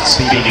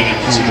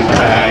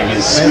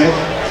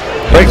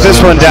 Break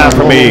this one down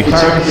for me.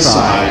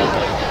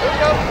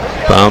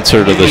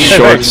 Bouncer to the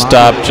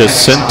shortstop,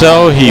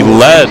 Jacinto. He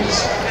led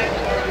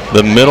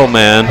the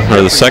middleman,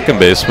 or the second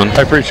baseman,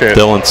 I appreciate it.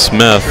 Dylan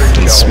Smith,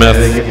 and Smith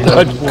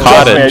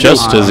caught it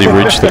just as he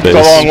reached the base.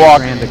 It's a long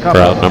walk. For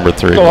out number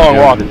 3. It's a long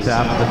walk.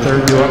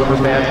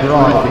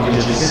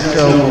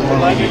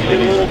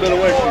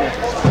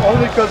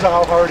 Only because of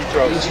how hard he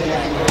throws.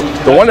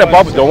 The one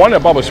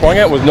that Bubba swung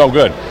at was no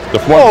good. The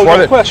one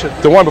before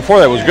that, the one before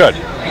that was good.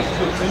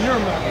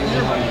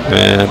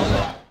 And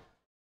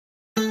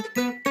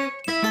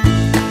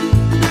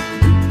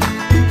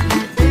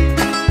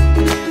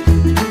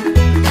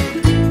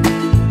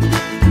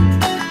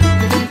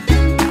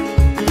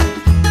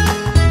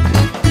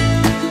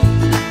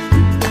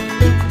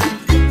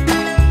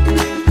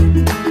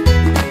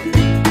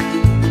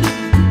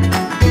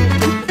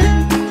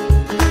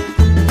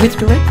With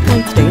Direct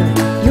Points Daily,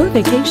 your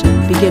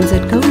vacation begins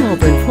at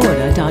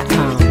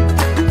GoMelbourneFlorida.com.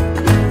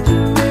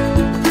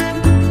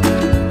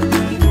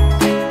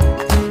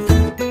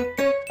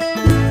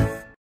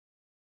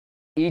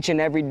 Each and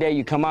every day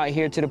you come out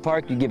here to the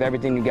park, you give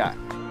everything you got.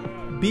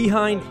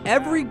 Behind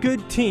every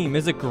good team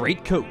is a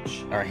great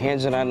coach. Our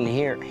hands are not in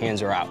here,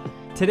 hands are out.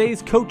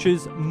 Today's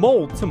coaches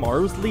mold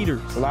tomorrow's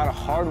leaders. A lot of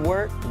hard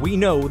work. We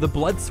know the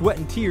blood, sweat,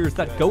 and tears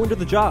that go into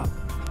the job.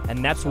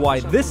 And that's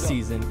why this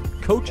season,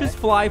 coaches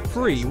fly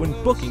free when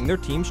booking their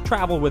team's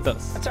travel with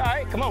us. That's all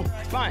right, come on,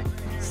 it's fine.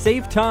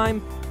 Save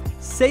time,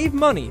 save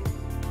money,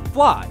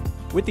 fly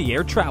with the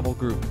Air Travel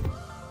Group.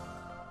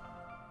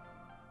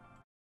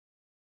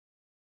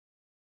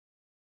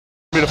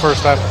 Be the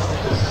first time.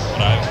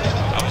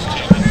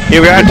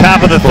 Here we are,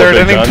 top of the 3rd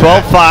inning,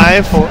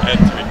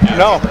 12-5.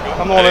 No,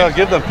 I'm the one that'll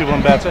give them people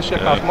in bats. That shit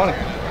costs money.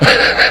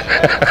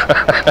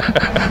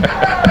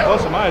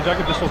 Close to my age, I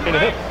could dislocate a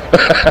hip.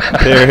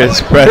 There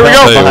is Brett.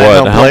 I'll tell you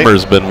what,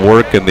 Helmer's been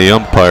working the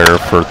umpire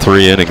for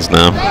 3 innings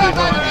now.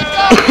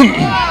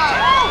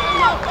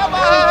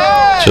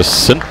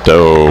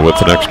 Jacinto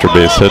with an extra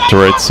base hit to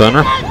right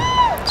center.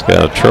 He's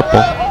got a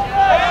triple.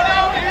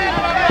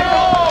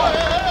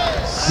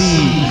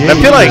 I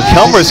feel like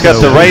Kelmer's got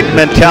the right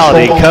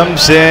mentality.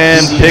 Comes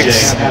in,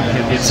 picks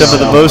some of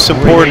the most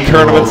important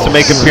tournaments to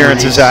make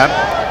appearances at.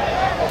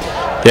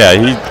 Yeah,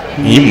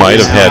 he might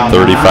have had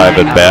 35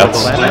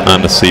 at-bats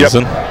on the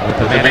season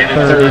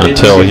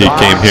until he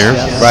came here.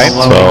 Right.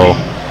 So,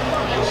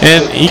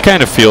 and he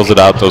kind of feels it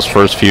out those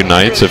first few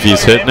nights. If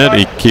he's hitting it,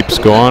 he keeps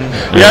going.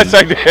 Yes,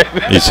 I did.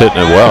 He's hitting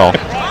it well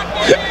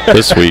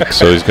this week,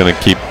 so he's going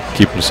to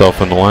keep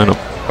himself in the lineup.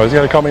 Why does he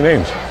got to call me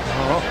names?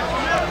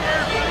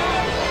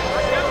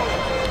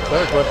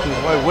 Better question is,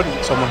 why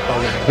wouldn't someone call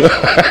me?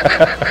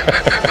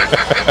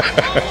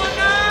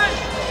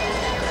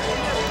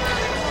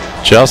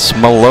 Just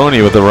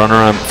Maloney with the runner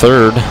on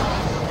third.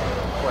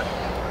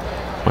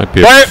 Might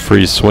be a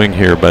free swing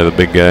here by the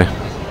big guy.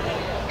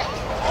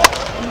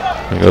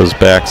 He goes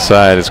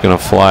backside. It's going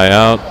to fly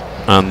out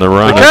on the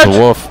run as a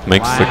Wolf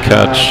makes the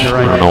catch.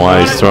 I don't know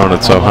why he's throwing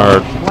it so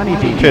hard.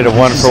 Trade a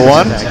 1 for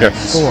 1. Here.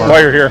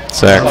 While you're here.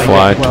 Sack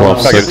fly,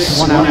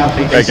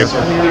 12-6. Thank you.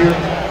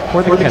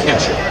 For the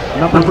catcher,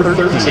 number 13.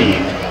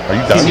 Are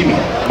you done?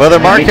 Well, they're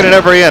marking it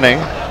every inning.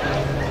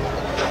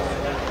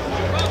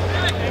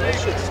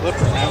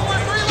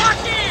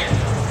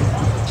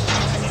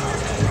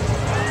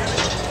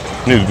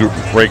 Need to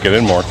rake it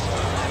in more.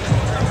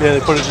 Yeah, they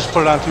just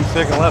put it on too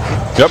thick and left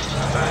it. Yep.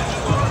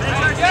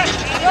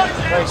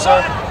 Thanks,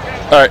 sir.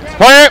 All right,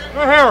 play it.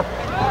 Right here.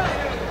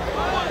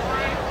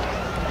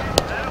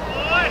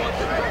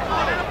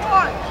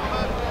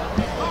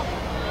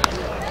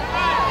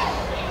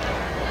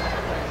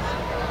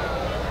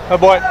 Oh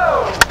boy.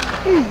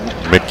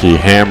 Mickey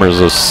hammers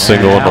a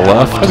single on the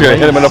left. I was going to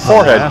hit him in the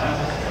forehead.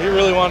 He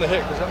really wanted to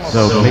hit.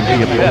 So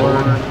Mickey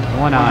aboard,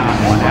 1 on and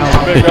 1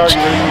 out.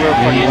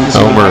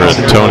 Homer and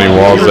Tony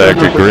Walzak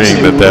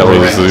agreeing that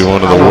was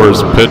one of the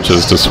worst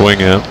pitches to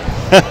swing at.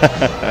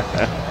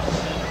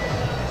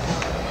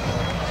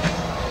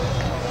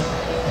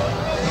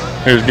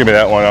 Here's, give me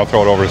that one. I'll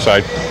throw it over the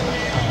side.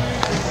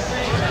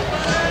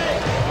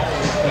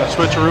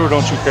 Switcheroo,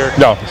 don't you care?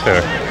 No, stay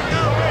there.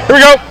 Here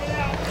we go.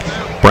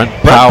 Brent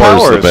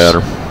Powers, the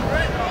batter.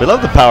 We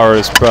love the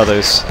Powers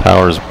brothers.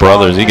 Powers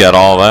brothers, he got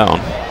all that one.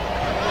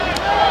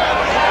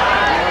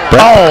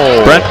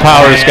 Brent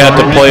Powers got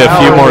to play a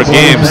few more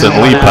games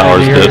than Lee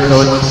Powers did.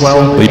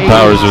 Lee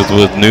Powers was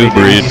with New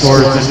Breed.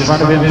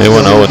 They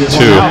went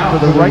 0-2.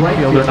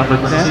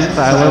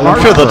 I'm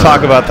sure they'll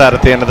talk about that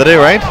at the end of the day,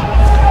 right?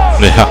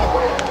 Yeah.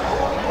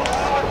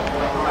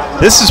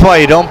 This is why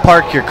you don't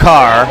park your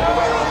car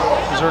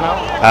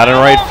out in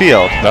right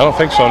field. I don't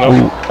think so, no.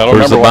 I don't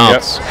Where's the remember one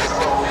bounce? yet.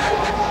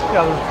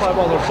 Yeah, there's a fly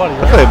ball there, buddy,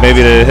 right?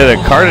 Maybe to hit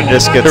a cart and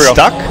just get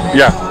stuck.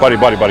 Yeah, buddy.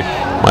 Might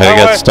have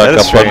got stuck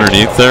up strange.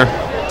 underneath there.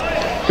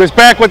 Just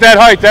back with that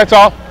height, that's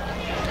all.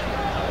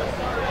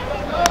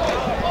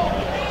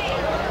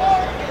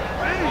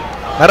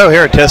 I don't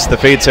hear it test the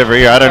fates every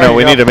year. I don't know.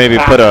 We need to maybe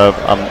put a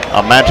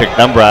magic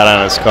number out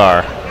on his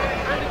car.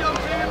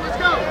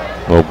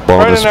 Little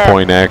bonus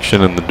point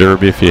action in the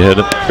Derby if you hit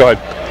it. Go ahead.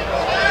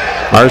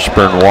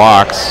 Marshburn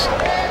walks.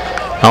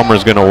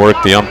 Helmer's going to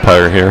work the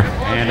umpire here.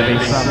 And a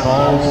base on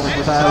balls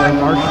for Tyler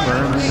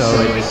Marshburn, so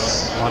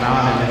it's 1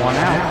 on and 1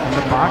 out in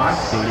the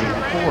box.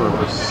 David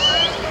Forbes.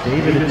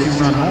 David, a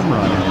 2-run home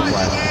run in his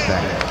last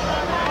at-bat.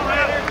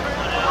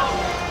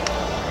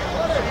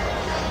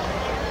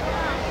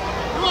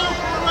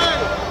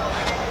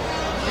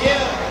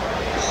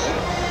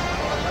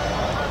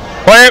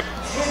 Play it.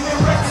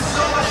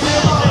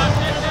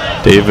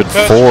 David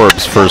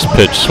Forbes, first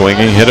pitch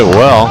swinging, hit it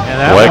well.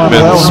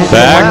 Wegman's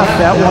back.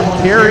 That one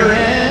carried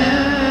in.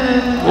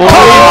 Wow!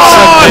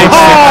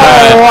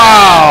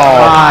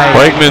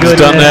 Wegman's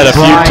done that a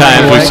few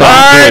times. We saw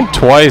him do it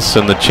twice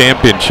in the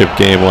championship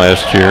game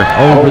last year.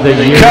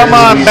 Come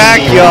on back,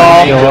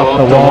 y'all.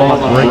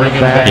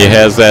 He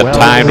has that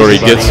time where he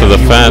gets to the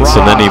fence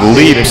and then he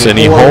leaps and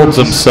he holds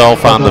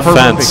himself on the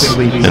fence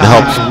and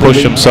helps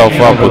push himself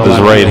up with his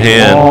right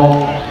hand.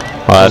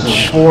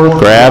 Watch,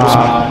 grabs,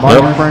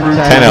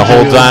 kind of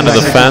holds on to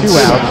the fence.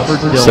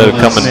 Instead of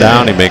coming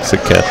down, he makes a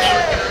catch.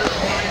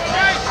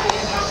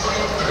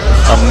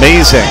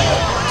 Amazing.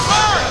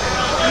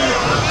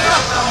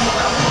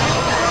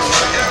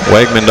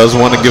 Wegman doesn't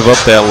want to give up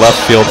that left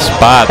field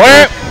spot.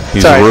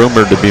 He's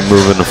rumored to be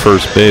moving to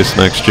first base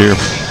next year.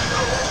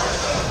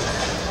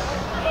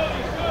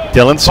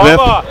 Dylan Smith.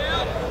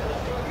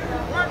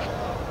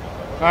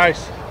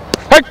 Nice.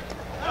 Hey.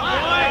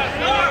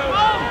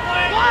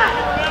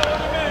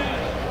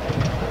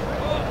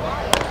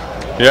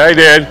 Yeah, he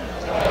did.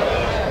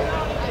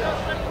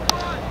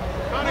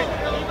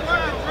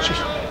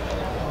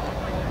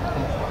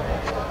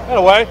 That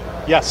away?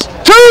 Yes.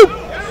 2!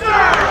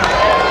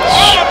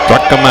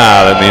 Struck him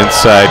out in the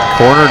inside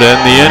corner to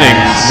end the inning.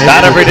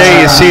 Not every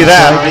day you see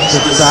that.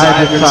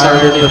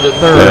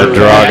 That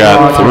draw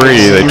got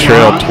 3. They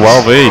trailed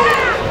 12-8.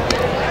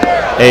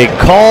 A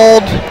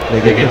called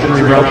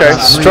Okay.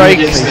 Strike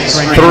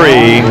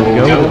 3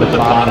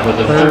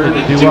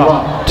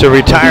 to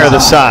retire the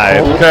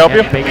side. Can I help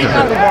you?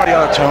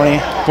 Tony.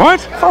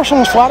 What? First one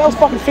was flat. That was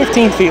fucking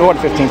 15 feet. What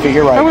 15 feet?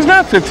 You're right. That was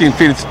not 15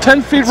 feet. It's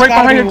 10 feet right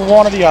behind it.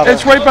 One or the other.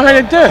 It's right behind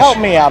a dish. Help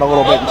me out a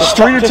little bit. Just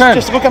 3 or 10.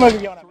 Just look at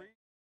me.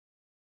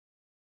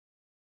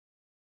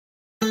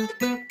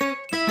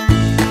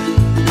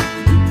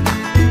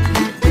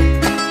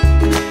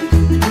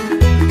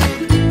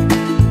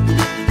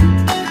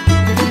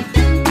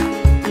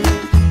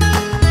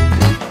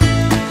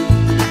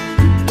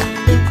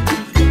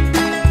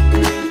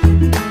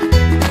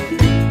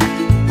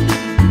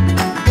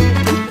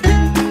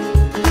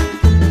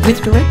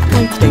 With direct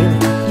flights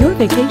daily, your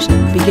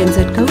vacation begins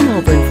at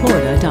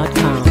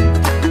GoMelbourneFlorida.com.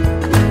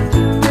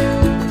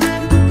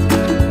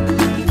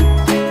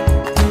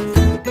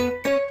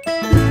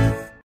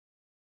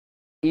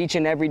 Each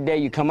and every day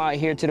you come out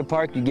here to the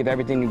park, you give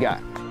everything you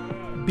got.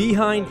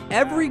 Behind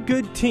every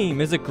good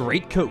team is a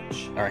great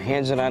coach. Our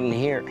hands are not in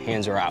here,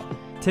 hands are out.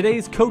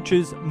 Today's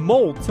coaches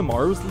mold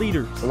tomorrow's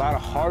leaders. A lot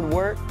of hard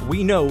work.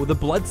 We know the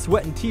blood,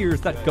 sweat, and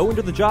tears that go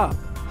into the job.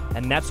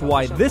 And that's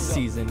why this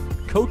season,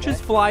 coaches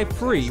fly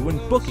free when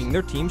booking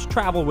their team's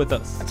travel with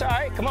us. That's all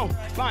right, come on,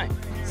 it's fine.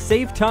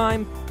 Save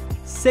time,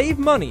 save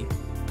money,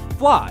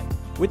 fly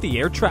with the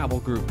Air Travel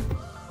Group.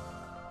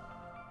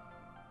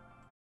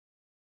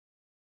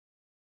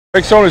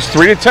 Strike zone is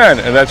 3 to 10,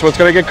 and that's what's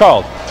going to get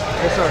called.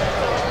 Yes,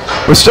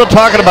 sir. We're still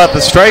talking about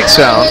the strike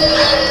zone.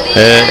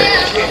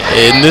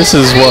 And this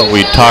is what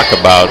we talk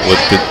about with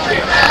the,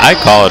 I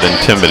call it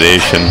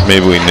intimidation.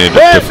 Maybe we need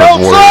a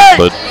different word,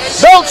 but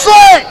Don't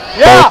say!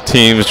 Yeah! both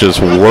teams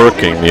just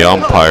working the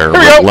umpire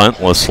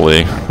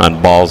relentlessly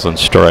on balls and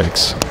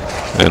strikes.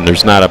 And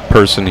there's not a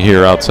person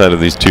here outside of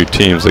these two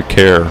teams that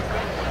care.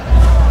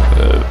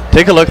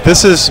 Take a look.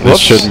 This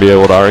shouldn't be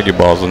able to argue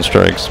balls and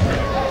strikes.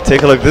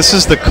 Take a look. This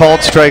is the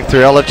called strike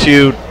through. I'll let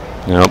you.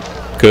 Yep,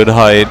 good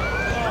height,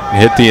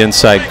 hit the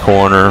inside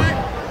corner,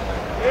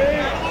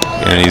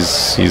 and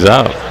he's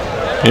out.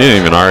 He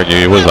didn't even argue,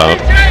 he was out.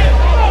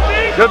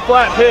 Good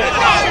flat pitch.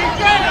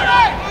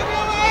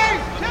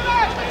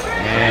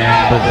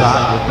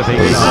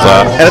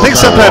 And I think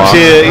sometimes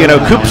you know,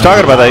 Coop's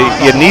talking about that.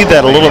 You need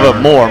that a little bit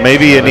more.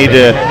 Maybe you need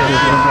to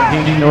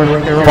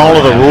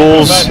follow the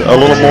rules a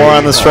little more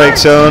on the strike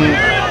zone.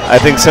 I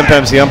think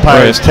sometimes the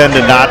umpires tend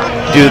to not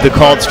do the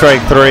called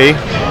strike 3.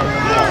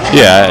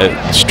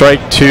 Yeah,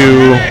 strike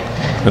 2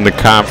 in the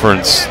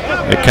conference,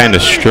 it kind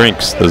of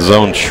shrinks. The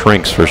zone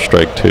shrinks for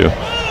strike 2.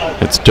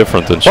 It's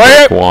different than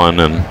strike 1,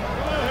 and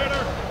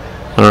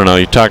I don't know.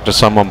 You talk to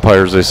some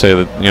umpires, they say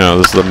that, you know,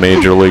 this is the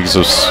major leagues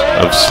of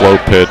slow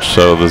pitch,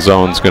 so the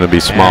zone's going to be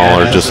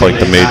smaller, just like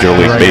the Major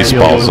League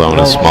Baseball zone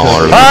is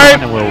smaller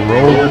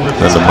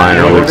than the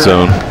minor league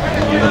zone.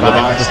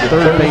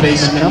 Third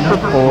baseman, number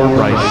 4,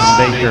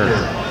 Bryson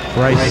Baker.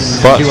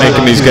 But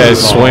making these guys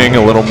swing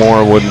a little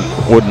more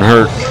wouldn't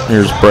hurt.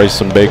 Here's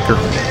Bryson Baker.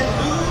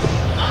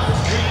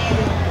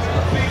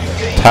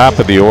 Top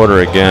of the order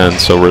again,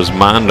 so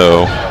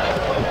Resmondo,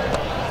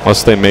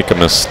 unless they make a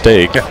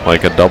mistake,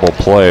 like a double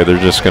play, they're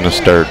just going to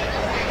start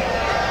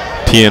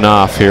teeing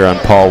off here on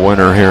Paul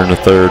Winter here in the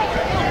third.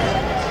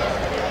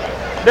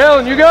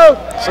 Dylan, you go.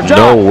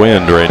 No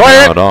wind right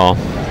now at all.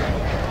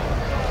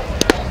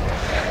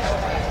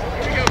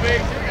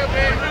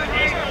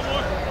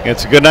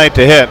 It's a good night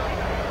to hit.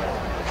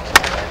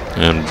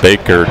 And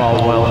Baker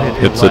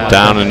hits it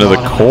down into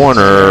the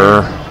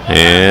corner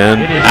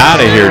and out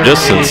of here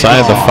just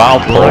inside the foul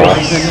pole.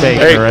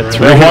 Hey,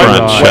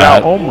 3-run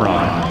shot.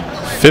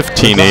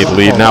 15-8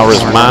 lead. Now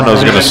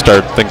Resmondo's going to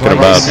start thinking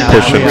about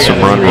pushing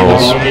some run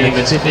rules.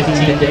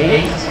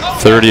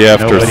 30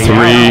 after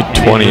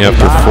 3, 20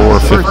 after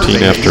 4,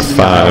 15 after 5.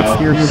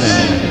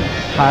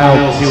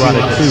 Kyle 2 out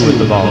of 2 with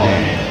the ball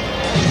game.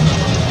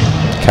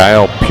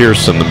 Kyle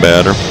Pearson, the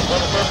batter.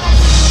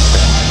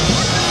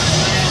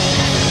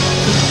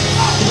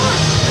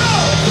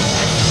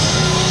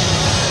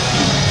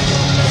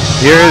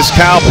 Here is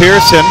Kyle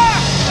Pearson.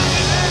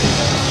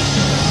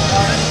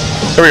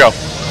 Here we go.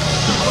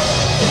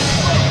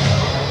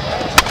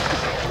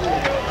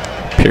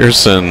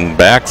 Pearson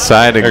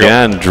backside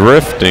again,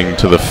 drifting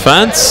to the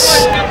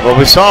fence. Well,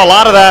 we saw a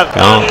lot of that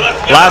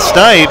last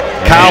night.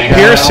 Kyle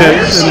Pearson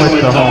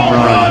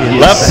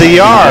left the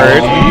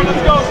yard.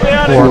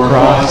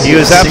 He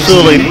was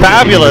absolutely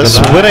fabulous,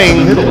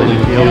 winning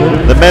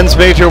the Men's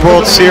Major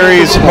World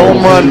Series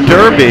Home Run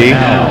Derby.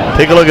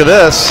 Take a look at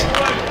this.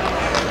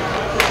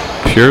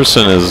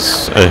 Pearson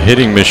is a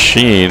hitting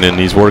machine, and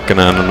he's working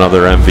on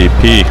another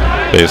MVP,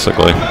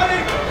 basically,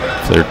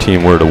 if their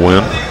team were to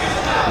win.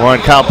 More on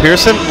Kyle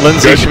Pearson.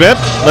 Lindsay Schmidt.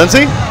 Lindsay?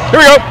 Here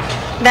we go.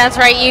 That's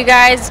right, you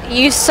guys.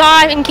 You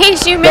saw, in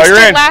case you missed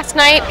it last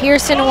night,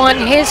 Pearson won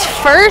his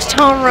first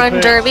home run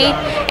derby.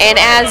 And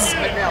as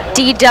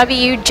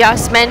DW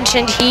just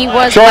mentioned, he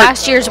was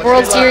last year's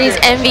World Series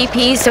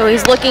MVP, so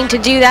he's looking to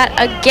do that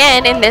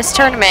again in this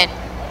tournament.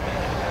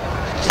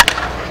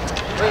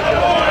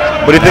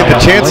 What do you think the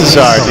chances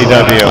are,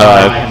 DW?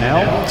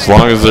 As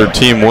long as their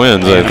team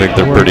wins, I think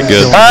they're pretty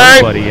good.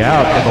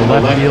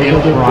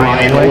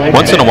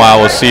 Once in a while,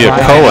 we'll see a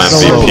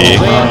co-MVP.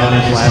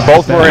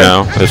 Both were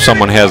in. If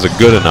someone has a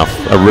good enough,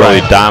 a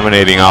really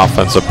dominating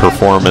offensive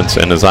performance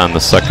and is on the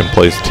second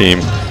place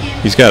team,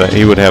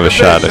 he would have a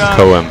shot at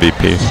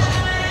co-MVP.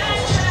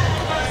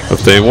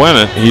 If they win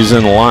it, he's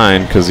in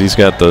line because he's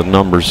got the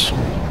numbers.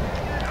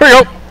 Here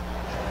you go.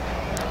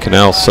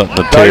 Cannell setting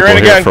the table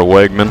here for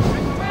Wegman.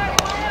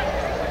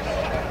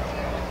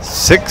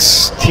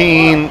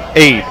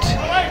 16-8.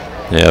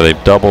 Yeah, they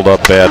doubled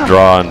up Bad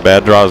Draw, and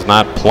Bad Draw is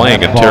not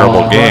playing a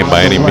terrible game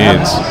by any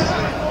means.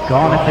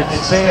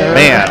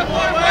 Man,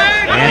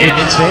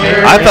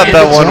 I thought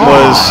that one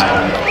was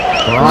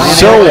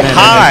so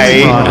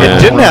high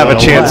it didn't have a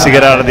chance to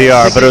get out of the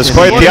R, but it was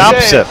quite the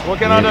opposite.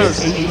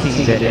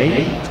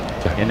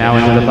 And now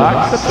into the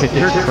box, the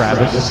pitcher,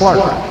 Travis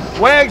Clark.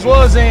 Wags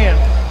was in.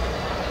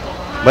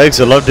 Wags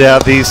would love to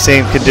have these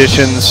same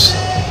conditions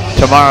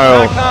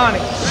tomorrow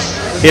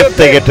if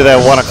they get to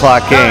that 1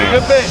 o'clock game.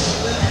 Good pitch.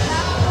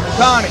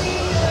 Connie.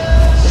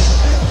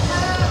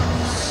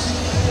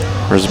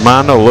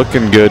 Resmondo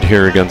looking good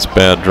here against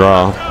Bad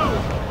Draw.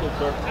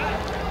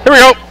 Here we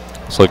go.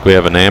 Looks like we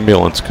have an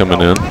ambulance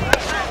coming in.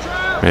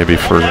 Maybe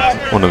for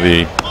one of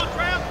the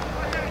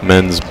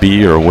men's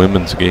B or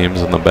women's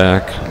games in the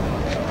back.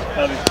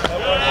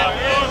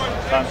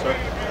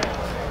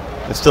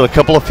 There's still a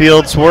couple of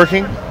fields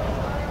working.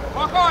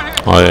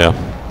 Oh, yeah.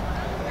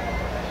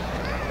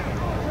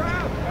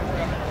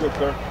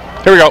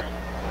 Here we go.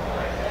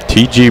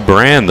 TG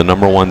Brand, the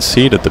 #1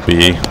 seed at the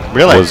B,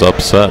 was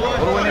upset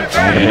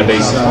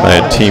by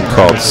a team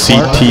called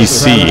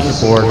CTC.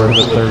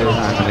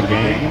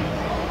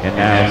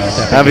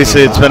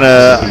 Obviously, it's been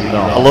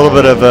a little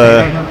bit of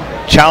a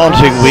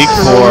challenging week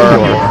for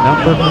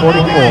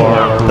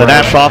the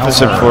national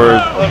office and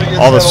for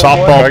all the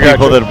softball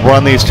people that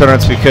run these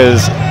tournaments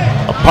because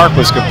a park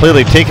was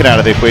completely taken out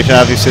of the equation.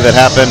 Obviously, that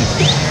happened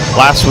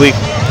last week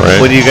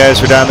when you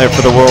guys were down there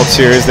for the World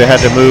Series. They had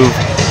to move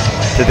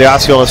to the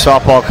Osceola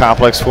Softball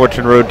Complex.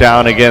 Fortune Road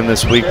down again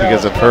this week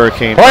because of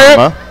Hurricane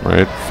Irma.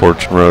 Right,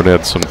 Fortune Road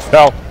had some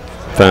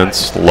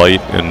fence,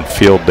 light, and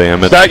field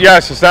damage.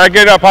 It's not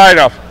getting up high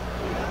enough.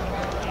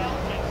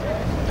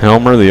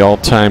 Helmer, the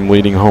all-time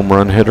leading home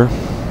run hitter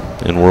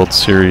in World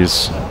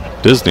Series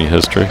Disney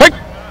history. Hey.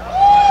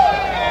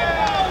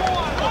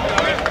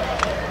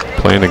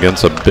 Playing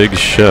against a big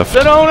shift.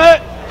 Sit on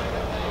it.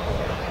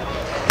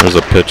 There's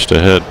a pitch to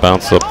hit,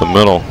 bounce up the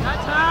middle.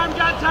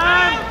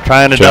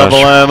 Trying to double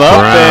him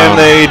up, and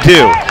they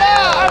do.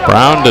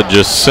 Brown to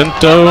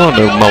Jacinto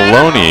to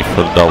Maloney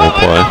for the double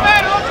play.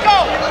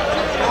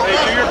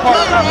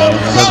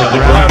 So the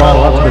ground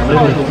ball up the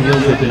middle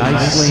fielded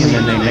nicely,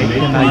 and then they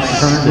make a nice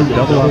turn to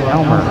double up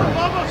Elmer.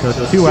 So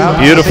 2 out.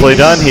 Beautifully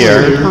done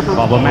here.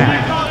 Bubba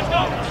Mack.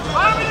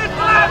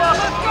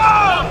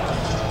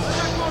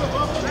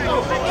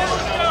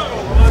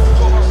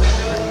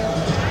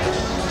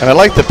 And I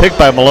like the pick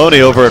by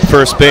Maloney over at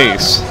first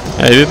base.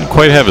 Yeah, he didn't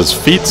quite have his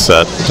feet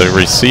set to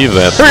receive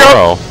that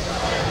throw.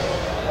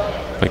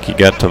 Like he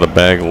got to the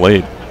bag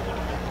late.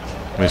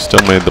 He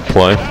still made the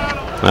play.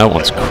 That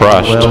one's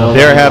crushed.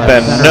 There have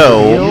been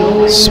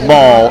no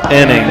small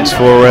innings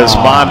for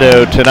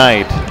Resmondo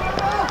tonight.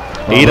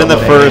 8 in the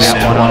first,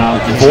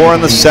 4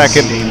 in the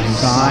second,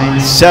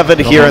 7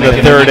 here in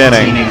the third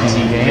inning.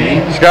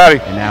 Scotty.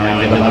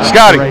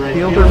 Scotty.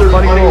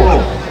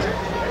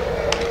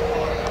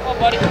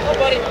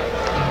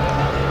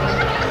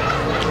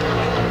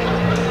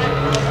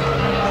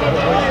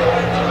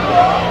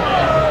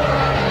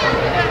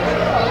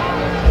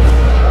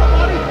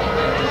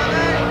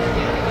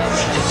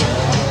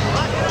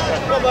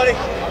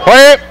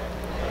 Play it.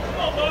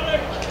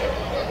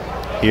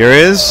 Here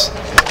is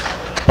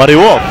Buddy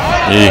Wolf.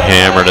 He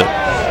hammered it.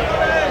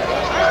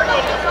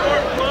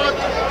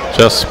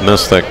 Just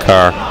missed that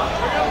car.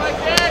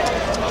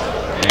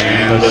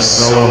 And the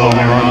solo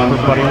home run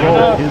for Buddy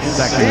Wolf, his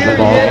second of the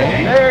ball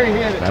game.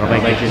 That'll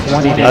make it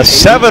 20 a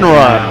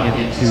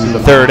 7-run the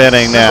third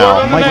inning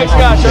now. Next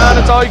guy, Sean,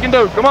 that's all you can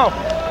do. Come on.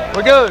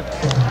 We're good.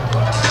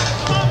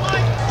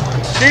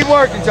 Keep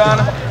working,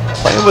 China.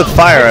 Playing with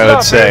fire, I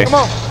would say. Come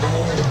on.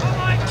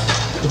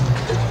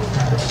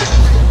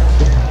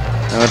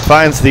 And it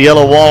finds the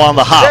yellow wall on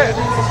the hop.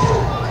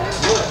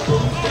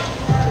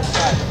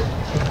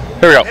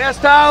 Here we go. Yes,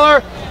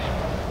 Tyler.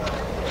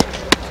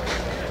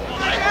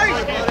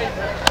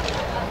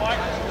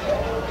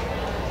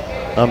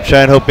 I'm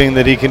trying, hoping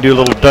that he can do a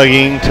little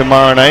dugging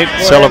tomorrow night,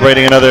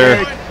 celebrating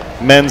another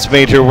men's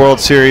major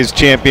World Series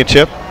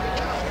championship.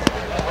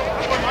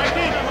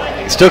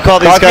 Still call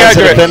these guys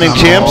the defending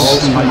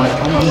champs?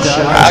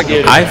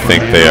 I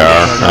think they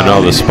are. I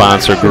know the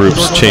sponsor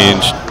groups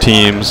changed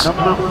teams,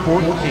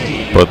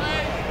 but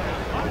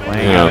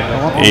you know,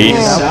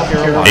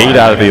 8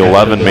 out of the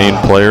 11 main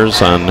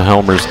players on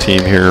Helmer's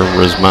team here,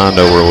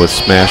 Resmondo, were with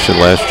Smash It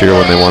last year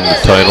when they won the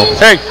title.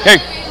 Hey,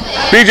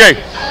 BJ.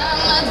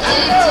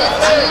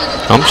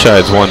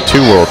 Humshide's won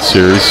 2 World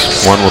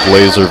Series, one with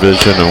Laser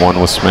Vision and one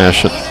with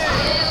Smash It.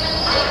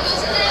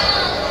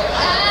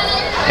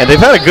 And they've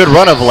had a good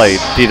run of late,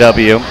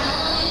 DW.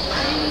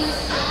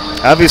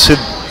 Obviously,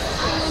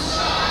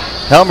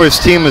 Helmer's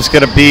team is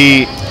going to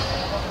be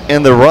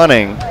in the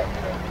running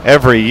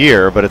every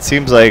year, but it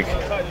seems like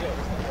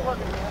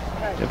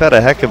they've had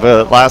a heck of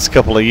a last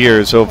couple of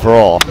years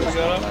overall.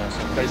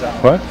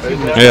 What?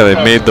 Yeah, they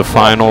made the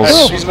finals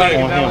at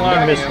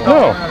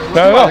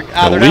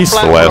least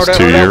the last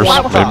 2 years,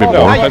 maybe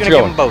more. Actually,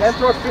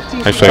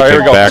 I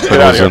think Backman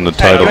was in the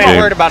title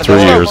game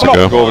 3 years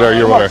ago. Go over there,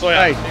 you're over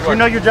there. Hey, you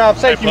know your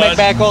job's safe. You make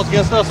bad calls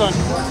against us on.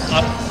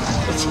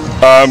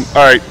 All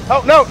right.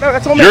 Oh, no,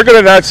 that's on me. You're going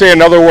to not say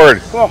another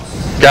word. Come on.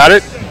 Got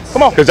it?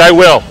 Come on. Because I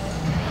will.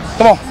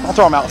 Come on. I'll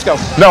throw him out. Let's go.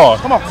 No.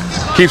 Come on.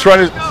 Keeps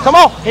running. Come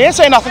on. He ain't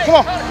saying nothing. Come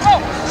on.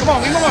 Come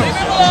on. Leave him alone.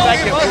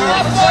 Thank you.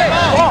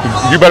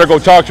 You better go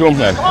talk to him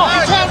then.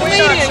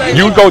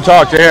 You go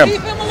talk to him.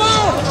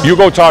 You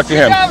go talk to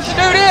him.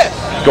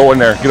 Go in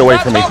there. Get away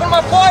from me.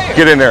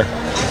 Get in there.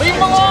 Leave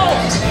him alone.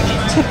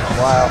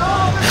 Wow.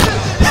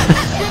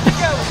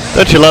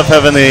 Don't you love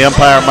having the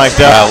umpire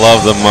mic'd up? I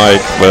love the mic,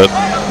 but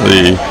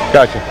the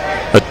Gotcha.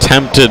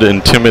 attempted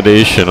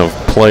intimidation of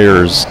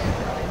players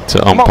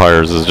to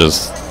umpires is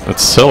just,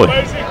 it's silly.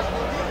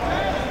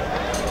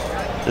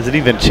 Does it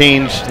even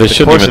change They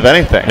the course of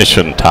anything? They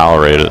shouldn't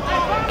tolerate it.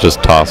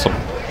 Just toss them.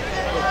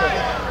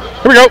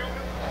 Here we go.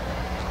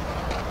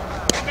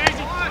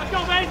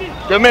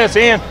 Good miss,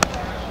 Ian.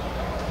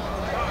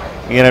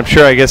 And I'm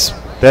sure, I guess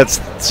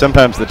that's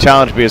sometimes the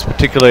challenge, because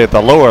particularly at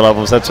the lower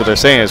levels, that's what they're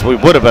saying, is we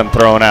would have been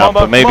thrown out,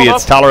 but maybe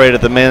it's tolerated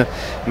at the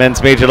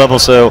men's major level,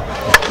 so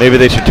maybe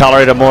they should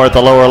tolerate it more at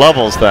the lower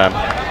levels then.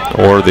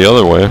 Or the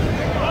other way.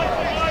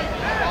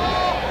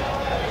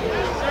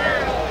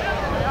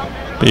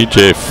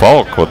 BJ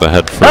Falk with a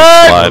head first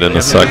slide in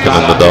the second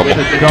in the double.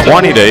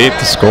 20-8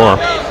 the score.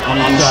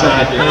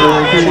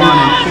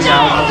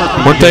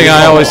 One thing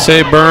I always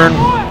say, Bern,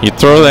 you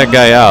throw that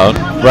guy out,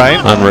 right,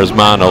 on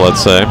Resmondo,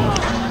 let's say.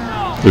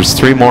 There's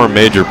 3 more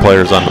major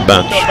players on the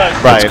bench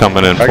that's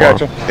coming in for him.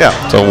 Yeah.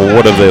 So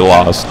what have they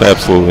lost?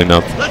 Absolutely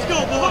nothing.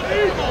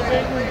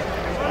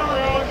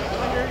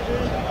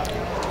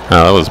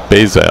 Oh, that was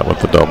Bezat with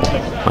the double.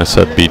 I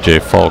said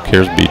BJ Falk.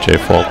 Here's BJ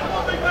Falk.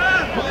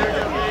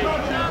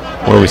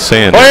 What are we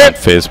saying on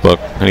Facebook?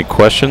 Any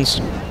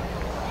questions?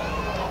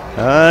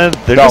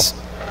 They're just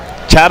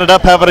chatted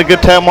up, having a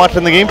good time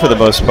watching the game for the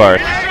most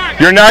part.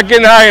 You're not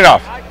getting high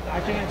enough.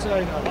 I can't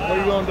say nothing. What are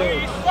you going to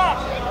do?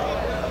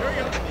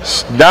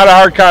 It's not a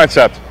hard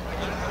concept.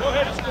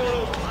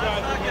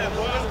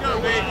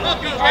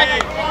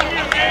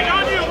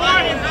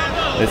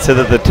 They said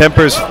that the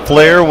tempers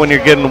flare when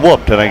you're getting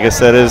whooped, and I guess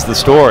that is the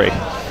story.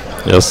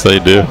 Yes, they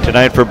do.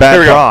 Tonight for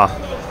bad draw.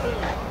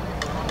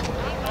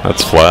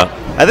 That's flat.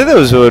 I think that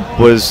was what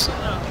was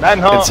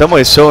in some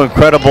ways so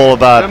incredible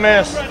about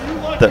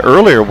the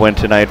earlier win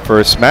tonight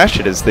for Smash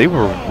It, is they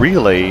were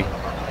really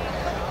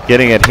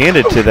getting it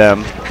handed to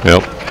them.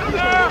 Yep.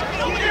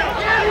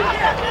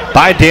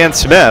 By Dan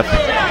Smith.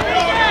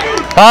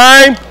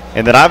 Time.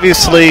 And then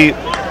obviously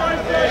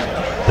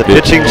the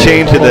pitching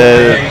change and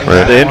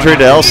the injury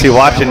to Elsie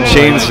Watson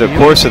changed the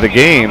course of the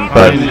game,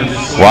 but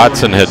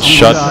Watson had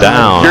shut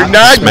down. You're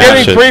not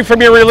getting 3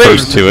 from your release.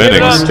 First 2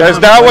 innings. That's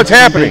not what's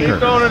happening.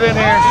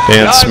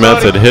 Dan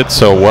Smith had hit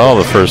so well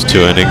the first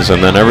 2 innings,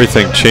 and then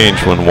everything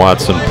changed when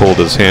Watson pulled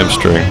his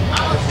hamstring.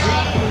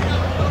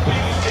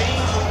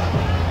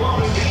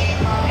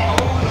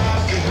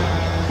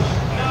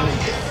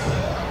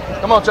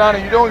 Come on,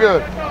 Johnny. You're doing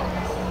good.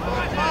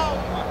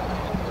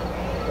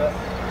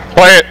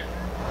 Play it.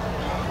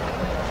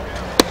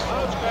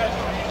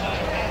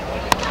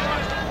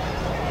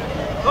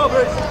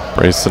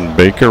 Brayson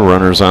Baker,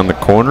 runners on the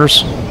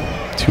corners.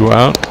 2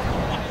 out.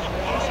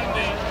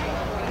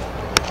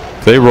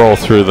 They roll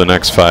through the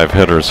next 5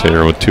 hitters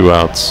here with 2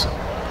 outs.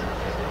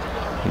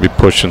 We'll be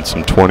pushing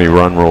some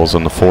 20-run rolls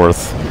in the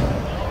 4th.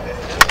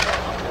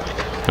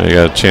 Now you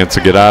got a chance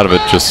to get out of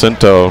it.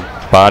 Jacinto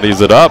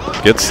bodies it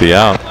up, gets the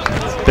out.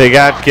 They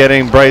got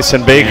getting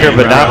Bryson Baker,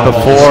 but not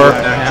before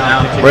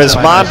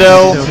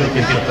Resmondo.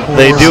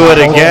 They do it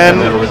again.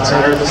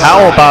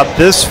 How about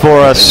this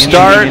for a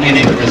start?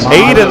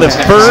 8 in the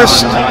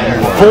first,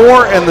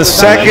 4 in the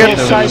second,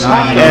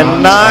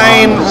 and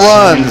 9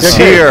 runs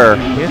here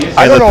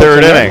in the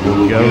 3rd inning.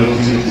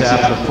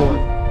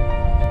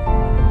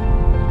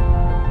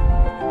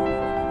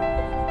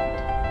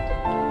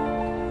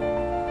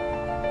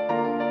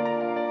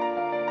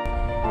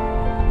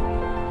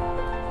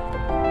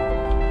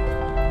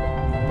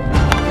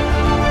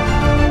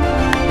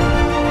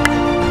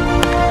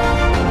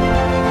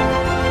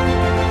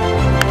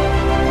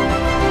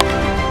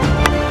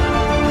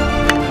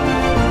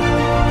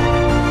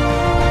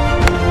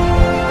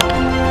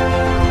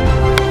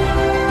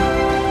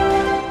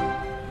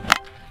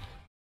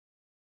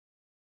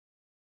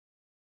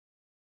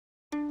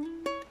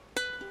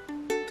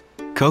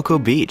 Cocoa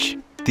Beach,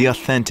 the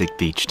authentic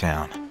beach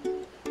town,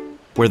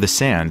 where the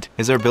sand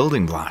is our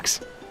building blocks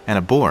and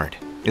a board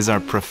is our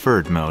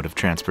preferred mode of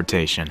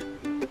transportation.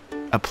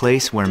 A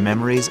place where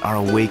memories are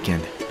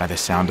awakened by the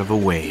sound of a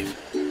wave.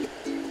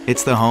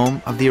 It's the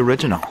home of the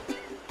original,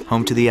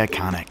 home to the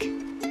iconic,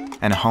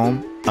 and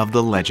home of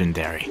the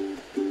legendary.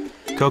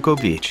 Cocoa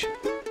Beach.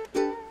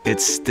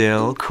 It's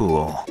still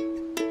cool.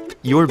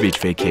 Your beach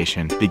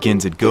vacation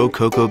begins at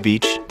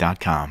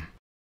GoCocoBeach.com.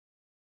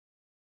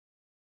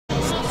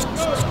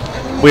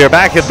 We are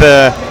back at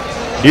the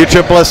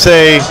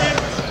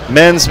USSSA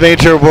Men's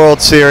Major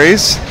World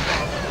Series.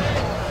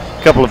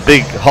 A couple of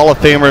big Hall of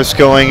Famers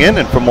going in,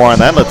 and for more on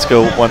that, let's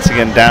go once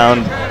again down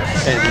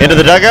into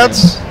the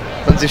dugouts.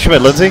 Lindsay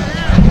Schmidt. Lindsay?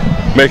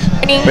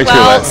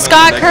 Well,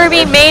 Scott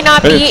Kirby may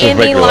not be in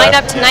the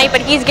lineup tonight,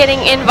 but he's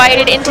getting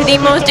invited into the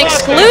most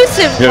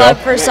exclusive club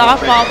for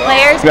softball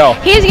players.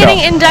 He's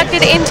getting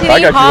inducted into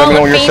the Hall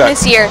of Fame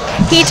this year.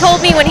 He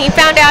told me when he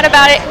found out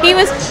about it, he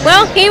was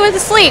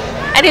asleep.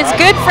 And his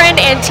good friend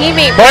and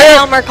teammate Brett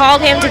Elmer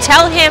called him to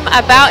tell him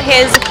about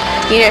his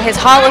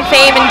Hall of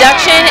Fame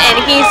induction,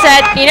 and he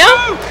said,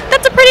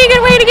 that's a pretty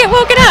good way to get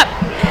woken up.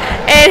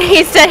 And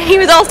he said he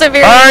was also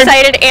very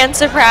excited and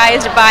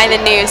surprised by the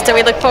news. So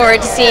we look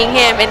forward to seeing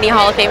him in the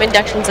Hall of Fame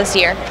inductions this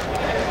year.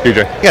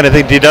 Yeah, and I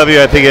think DW,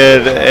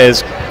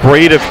 as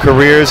great of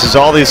careers as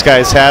all these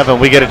guys have,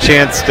 and we get a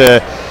chance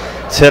to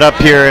sit up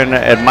here and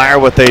admire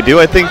what they do,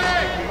 I think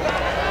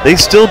they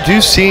still do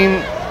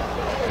seem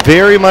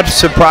very much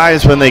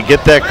surprised when they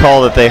get that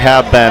call that they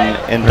have been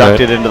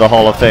inducted into the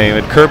Hall of Fame.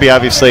 And Kirby,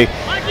 obviously,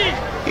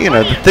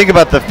 think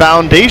about the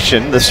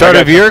foundation, the start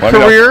of your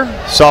career,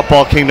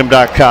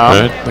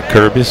 softballkingdom.com. Right, the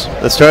Kirbys.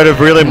 The start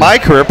of really my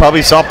career, probably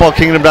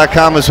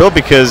softballkingdom.com as well,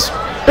 because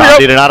Bob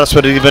Donatus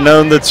would have even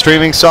known that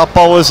streaming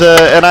softball was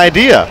an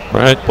idea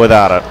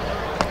without it.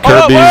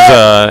 Kirby's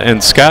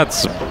and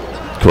Scott's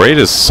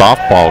greatest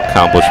softball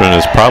accomplishment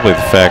is probably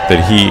the fact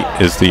that he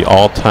is the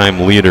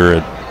all-time leader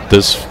at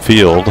this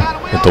field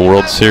at the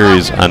World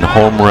Series on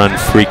home run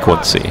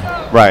frequency.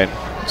 Right.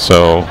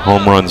 So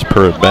home runs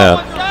per at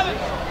bat,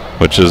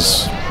 which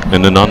is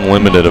in an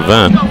unlimited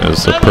event,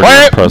 is a pretty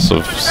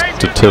impressive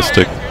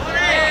statistic.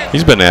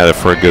 He's been at it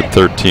for a good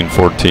 13,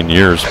 14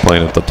 years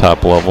playing at the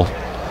top level.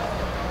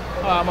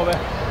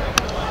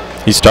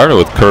 He started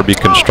with Kirby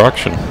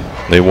Construction.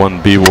 They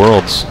won B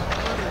Worlds.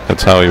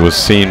 That's how he was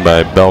seen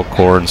by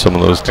Belcourt and some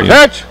of those teams.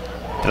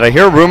 Did I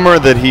hear a rumor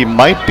that he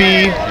might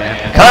be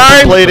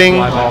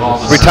contemplating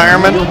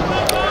retirement?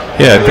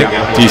 Yeah, I think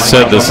he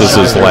said this is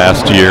his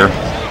last year.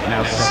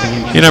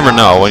 You never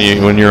know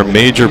when you're a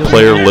major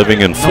player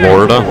living in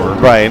Florida.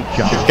 Right.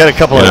 You've got a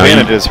couple of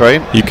advantages,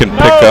 right? You can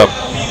pick up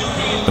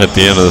at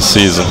the end of the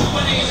season.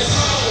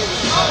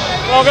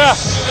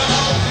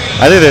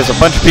 I think there's a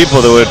bunch of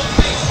people that would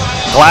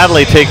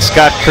gladly take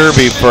Scott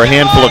Kirby for a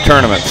handful of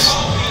tournaments.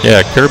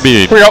 Yeah,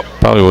 Kirby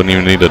probably wouldn't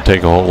even need to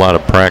take a whole lot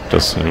of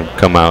practice and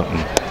come out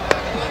and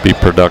be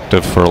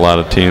productive for a lot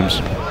of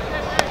teams.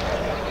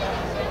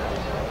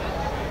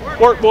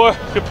 Work, boy.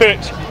 Good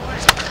pitch.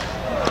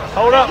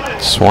 Hold up.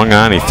 Swung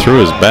on, he threw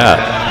his bat.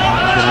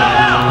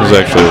 It was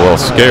actually a little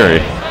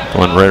scary.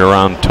 Went right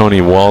around Tony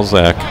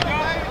Walzak.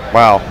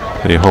 Wow.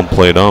 The home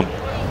plate ump.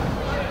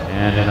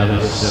 And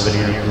another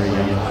souvenir for you.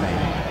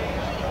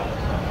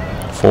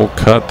 Full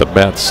cut, the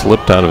bat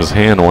slipped out of his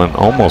hand, went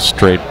almost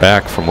straight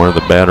back from where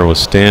the batter was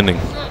standing.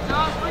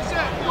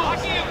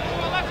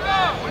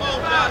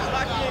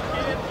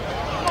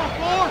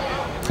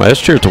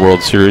 Last year at the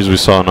World Series, we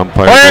saw an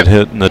umpire get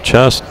hit in the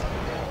chest.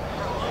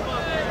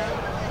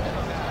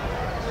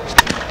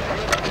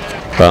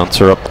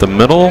 Bouncer up the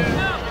middle.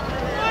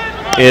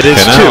 It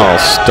is Canal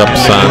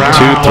steps on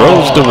two,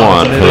 throws to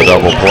one for the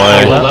double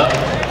play.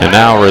 And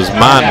now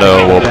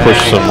Resmondo will push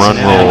some run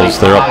rolls.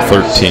 They're up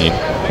 13.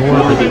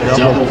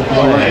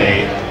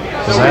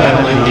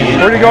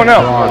 Where do you go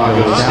now?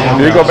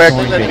 Do you go back?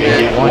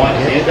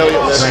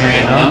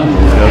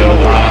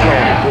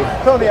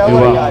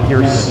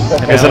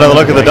 Here's another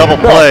look at the double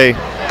play.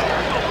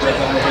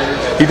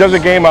 He does a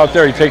game out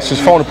there. He takes his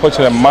phone and puts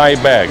it in my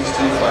bag.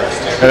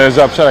 And I was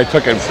upset I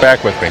took it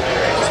back with me.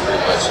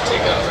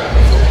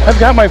 I've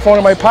got my phone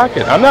in my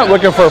pocket. I'm not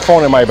looking for a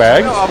phone in my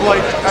bag. No, I'm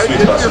like, I did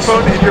your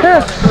phone in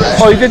your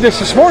Oh, he did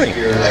this morning.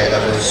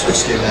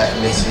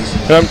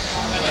 And I'm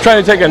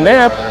trying to take a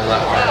nap.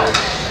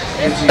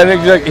 And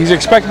he's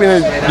expecting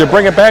me to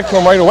bring it back to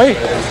him right away.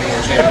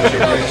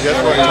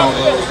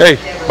 Hey,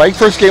 my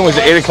first game was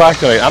at 8 o'clock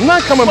tonight. I'm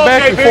not coming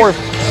back before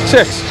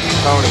 6.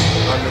 Tony,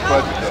 on the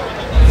budget though.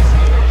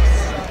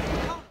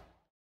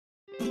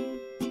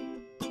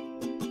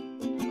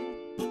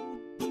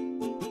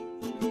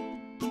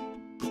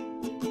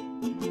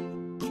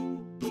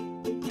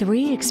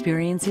 3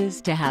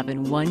 experiences to have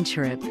in one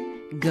trip.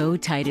 Go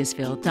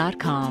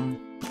Titusville.com.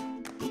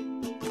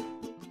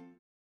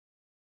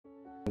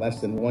 Less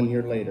than 1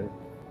 year later,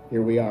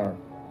 here we are.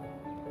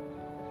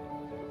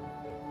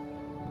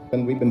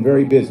 And we've been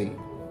very busy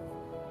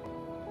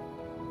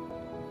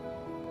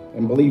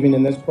in believing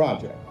in this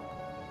project,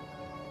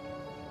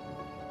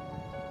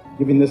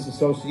 giving this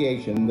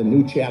association the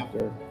new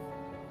chapter.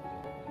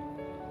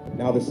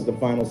 Now this is the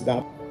final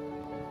stop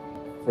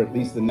for at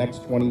least the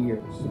next 20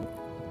 years.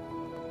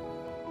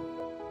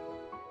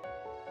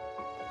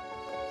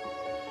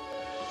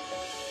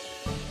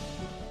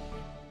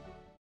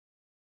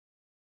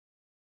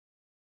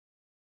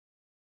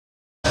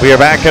 We are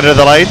back under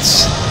the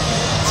lights.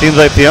 Seems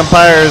like the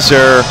umpires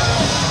are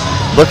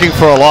looking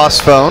for a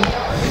lost phone.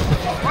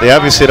 They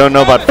obviously don't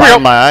know about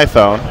Find My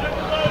iPhone.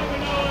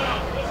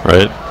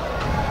 Right.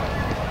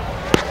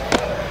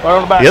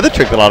 The other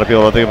trick that a lot of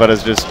people don't think about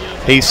is just,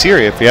 hey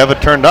Siri, if you have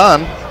it turned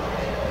on,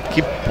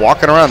 keep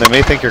walking around. They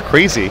may think you're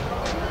crazy.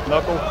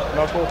 Knuckle.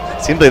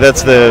 Seems like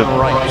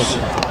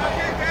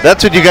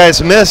that's what you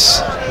guys miss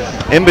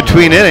in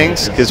between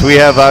innings, because we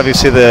have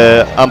obviously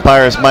the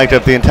umpires mic'd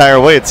up the entire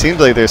way. It seems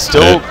like they're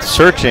still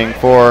searching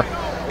for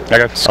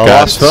a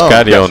lost phone.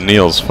 Scotty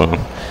O'Neill's phone.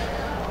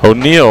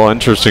 O'Neill,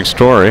 interesting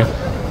story.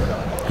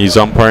 He's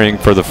umpiring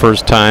for the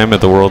first time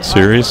at the World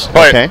Series.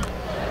 Okay.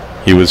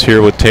 He was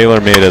here with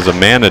TaylorMade as a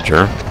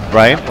manager,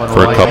 right,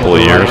 for a couple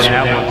of years,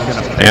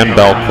 and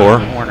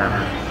Belcourt.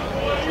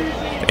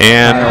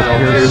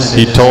 And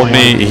he told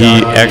me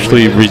he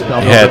actually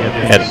had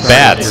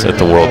at-bats at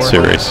the World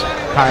Series.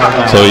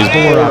 So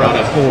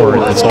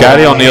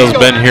Scotty O'Neill's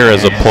been here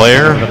as a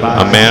player,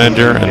 a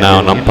manager, and now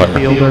an umpire.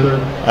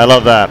 I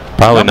love that.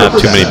 Probably not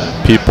too many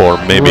people, or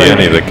maybe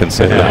any, that can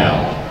say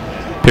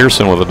that.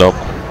 Pearson with a double.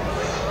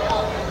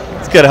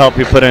 It's got to help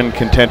you put in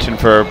contention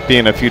for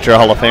being a future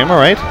Hall of Famer,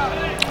 right?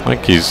 I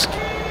think he's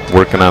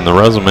working on the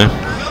resume.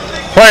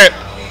 Play it.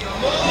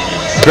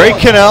 Greg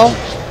Cannell.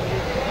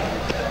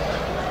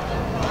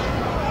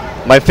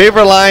 My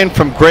favorite line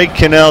from Greg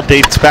Cannell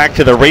dates back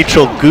to the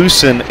Rachel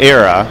Goosen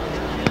era.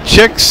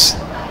 Chicks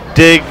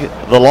dig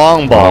the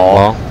long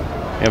ball.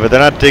 Yeah, but they're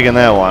not digging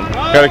that one.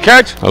 Got a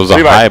catch? That was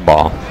a high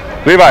ball.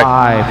 Levi.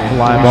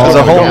 It was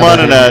a home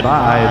run in an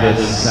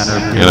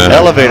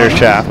elevator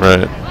shaft.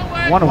 Right.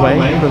 One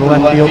away for the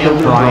left fielder,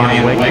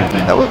 Brian Wigman.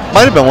 That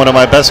might have been one of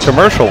my best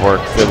commercial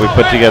work that we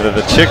put together.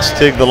 The Chicks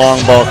Dig the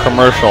Long Ball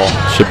commercial.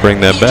 Should bring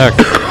that back.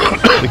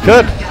 We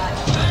could.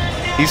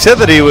 He said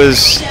that he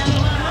was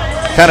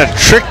kind of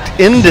tricked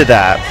into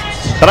that.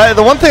 But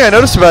the one thing I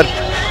noticed about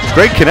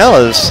Greg Cannell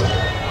is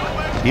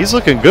he's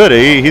looking good.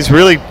 He's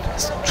really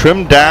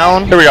trimmed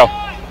down. Here we go.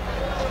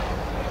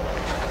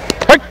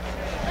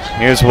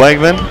 Here's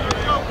Wegman.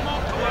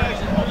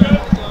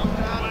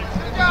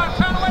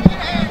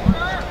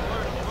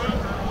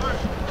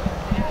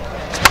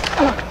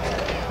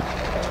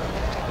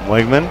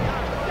 Wegman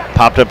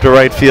popped up to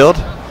right field.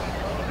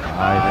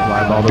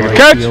 Fly ball to right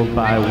Catch. field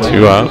by Wegman.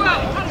 2 out.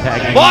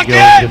 Tagging Block goes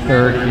it. to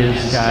third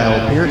is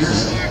Kyle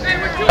Pearson.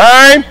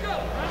 Time.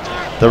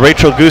 The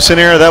Rachel Goosen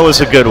era, that was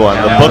a good one.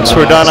 The books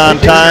were done on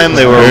time.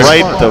 They were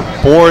right. The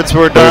boards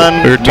were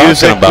done. We were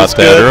talking about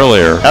that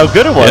earlier. How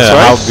good it was,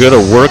 right? How good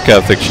a work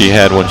ethic she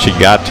had when she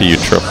got to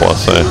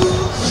USSSA.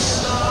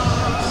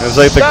 It was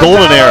like the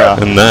golden era.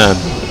 And then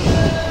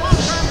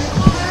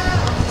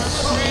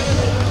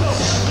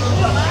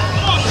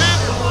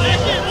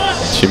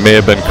she may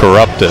have been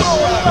corrupted,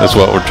 is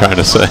what we're trying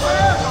to say.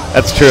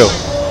 That's true.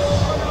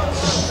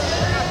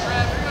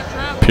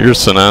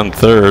 Pearson on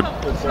third.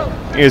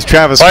 Here's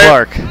Travis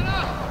Clark.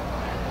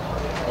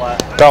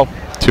 Go.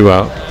 2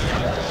 out.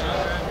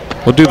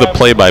 We'll do the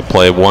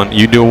play-by-play. One,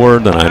 you do a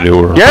word, then I do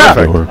a word. Yeah.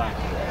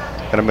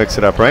 Gotta mix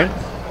it up, right?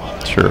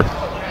 Sure.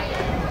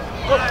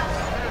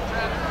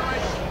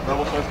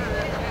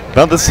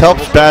 Well, this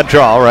helps bad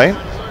draw, right?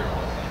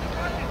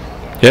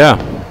 Yeah.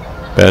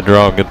 Bad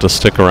draw. I'll get to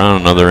stick around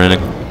another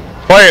inning.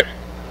 Play it.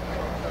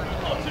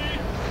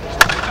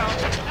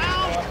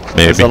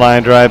 Maybe. It's a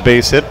line drive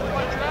base hit.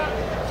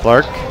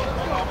 Clark.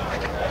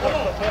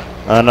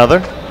 Another.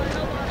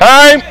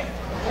 Time.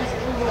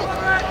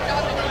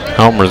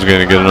 Helmer's going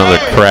to get another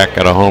crack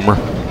at a homer.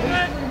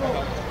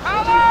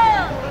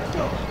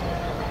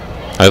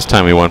 Last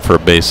time he went for a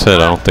base hit.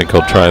 I don't think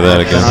he'll try that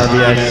again.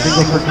 RBI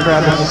single for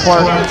Travis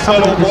Clark.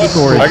 Coming to the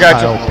score is I got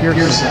Kyle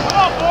Pearson.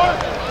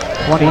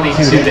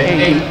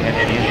 22-8 and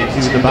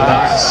into the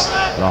box.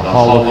 The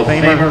Hall of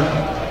Famer.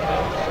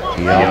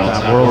 The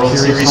all-time World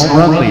Series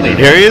home run leader.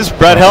 Here he is.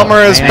 Brett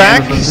Helmer is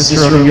back.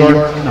 Cicero, New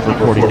York, number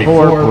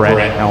 44,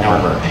 Brett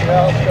Helmer.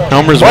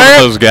 Helmer's one of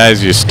those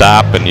guys you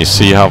stop and you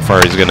see how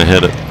far he's going to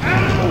hit it.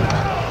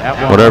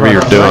 Whatever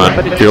you're doing.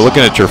 If you're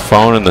looking at your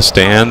phone in the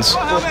stands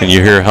and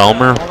you hear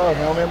Helmer,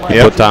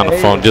 you put down the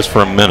phone just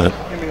for a minute.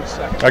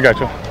 I got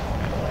you.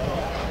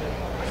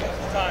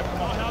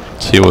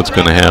 See what's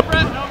going to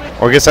happen.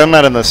 Or I guess I'm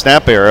not in the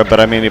snap era,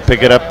 but I mean, you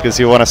pick it up because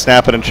you want to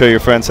snap it and show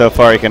your friends how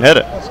far you can hit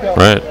it.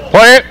 Right.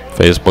 Play it.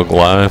 Facebook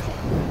Live.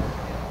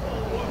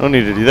 No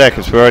need to do that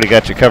because we already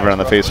got you covered on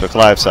the Facebook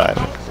Live side.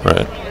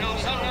 Right.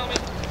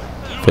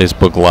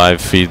 Facebook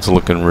Live feed's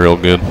looking real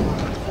good.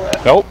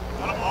 Nope.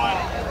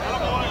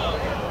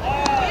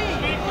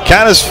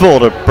 Count is full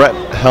to Brett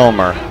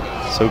Helmer.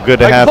 So good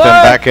to have him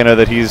back. I know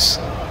that he's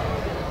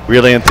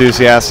really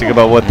enthusiastic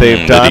about what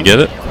they've done. Did he get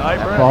it?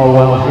 Ball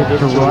well hit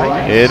to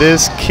right. It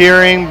is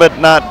curing, but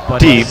not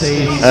deep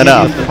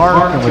enough.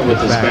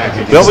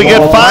 Well, we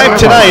get 5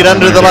 tonight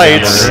under the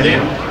lights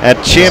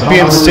at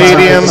Champion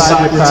Stadium,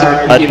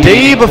 a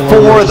day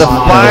before the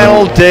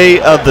final day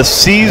of the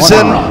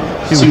season.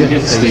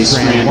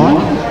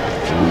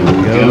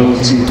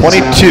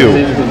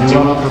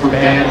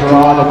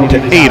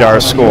 22-8 our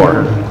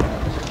score.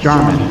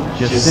 Jarman,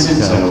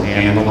 Jacinto,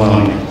 and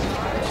Maloney.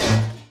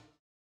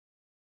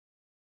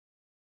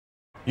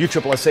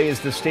 USSSA is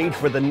the stage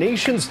where the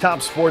nation's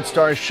top sports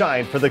stars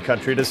shine for the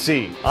country to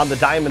see. On the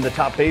diamond, the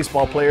top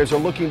baseball players are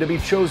looking to be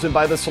chosen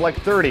by the Select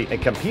 30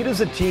 and compete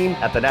as a team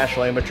at the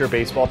National Amateur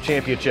Baseball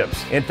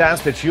Championships. In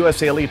Fast Pitch,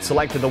 USA Elite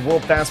Select of the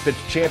World Fast Pitch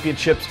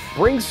Championships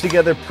brings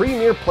together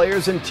premier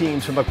players and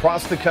teams from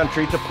across the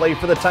country to play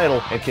for the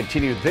title and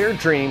continue their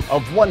dream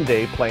of one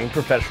day playing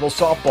professional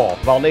softball.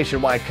 While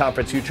Nationwide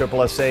Conference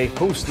USSSA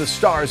hosts the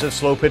stars of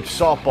slow pitch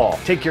softball.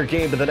 Take your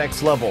game to the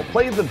next level.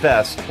 Play the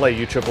best. Play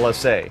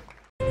USSSA.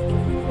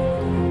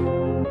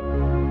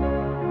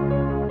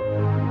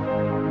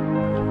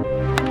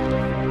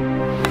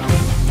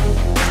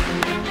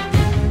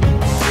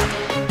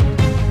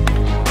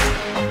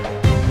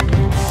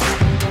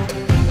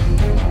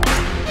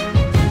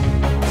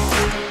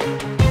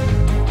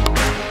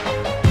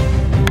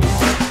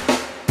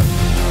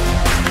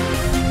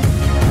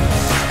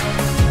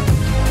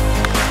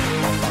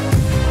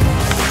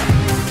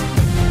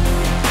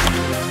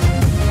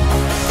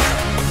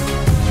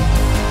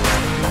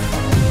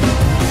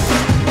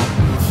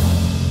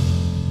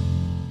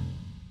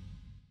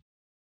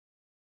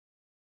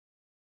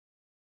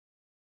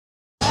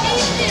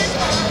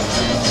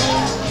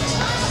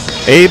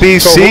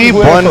 ABC,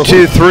 1,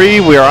 2, 3.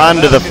 We are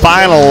on to the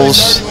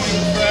finals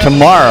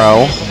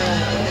tomorrow.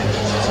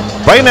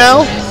 Right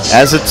now,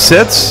 as it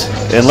sits,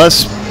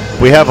 unless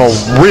we have a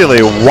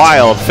really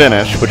wild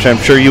finish, which I'm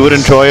sure you would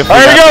enjoy if we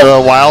got to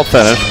a wild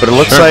finish, but it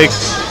looks like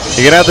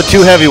you're going to have the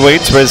two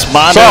heavyweights,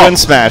 Resmondo and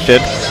Smash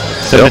It.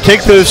 So to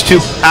take those two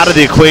out of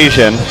the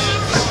equation,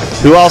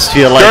 who else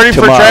do you like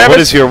tomorrow? What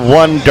is your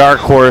one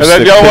dark horse? And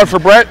then the other one for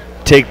Brett?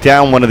 Take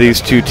down one of these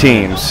two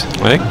teams.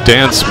 I think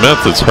Dan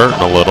Smith is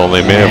hurting a little.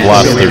 They may have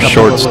lost their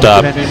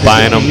shortstop,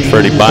 Bynum,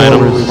 Freddie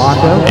Bynum,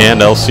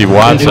 and L.C.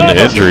 Watson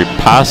to injury,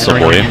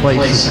 possibly.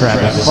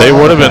 They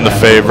would have been the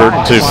favorite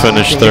to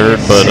finish third,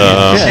 but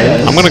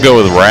I'm going to go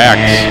with Rax.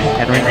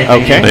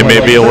 Okay. They may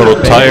be a little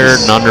tired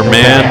and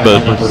undermanned, but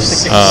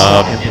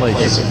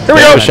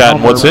they have a shot.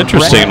 And what's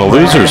interesting in the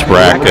loser's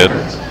bracket,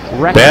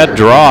 Bad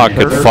Draw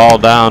could fall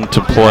down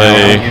to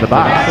play,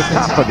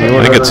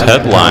 I think it's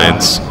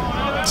headlines.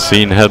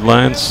 Seen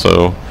headlines,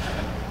 so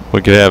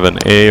we could have an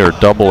A or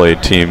double A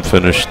team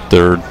finish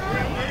third.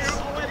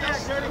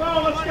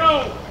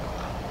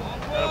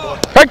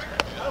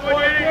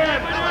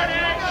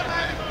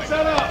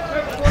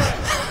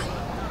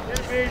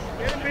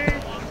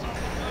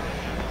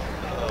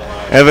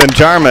 Evan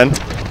Jarman.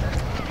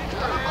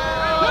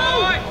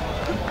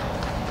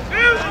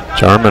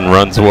 Jarman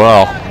runs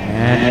well.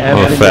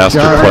 One of the faster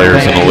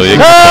players in the league.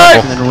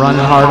 And then run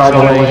hard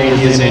all the way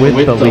is in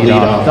with the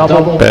lead-off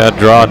double. Bad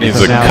Draw needs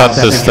to cut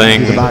this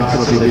thing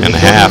in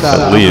half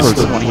at least.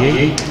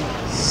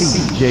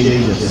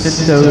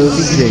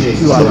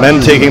 The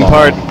men taking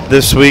part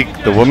this week,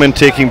 the women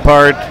taking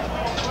part,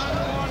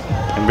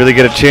 and really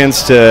get a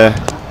chance to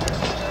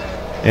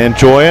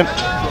enjoy it.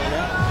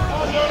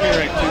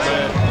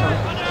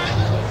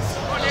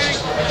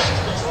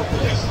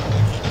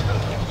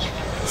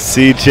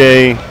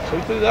 CJ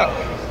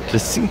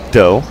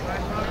Jacinto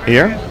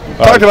here.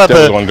 Talked about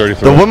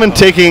the women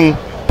taking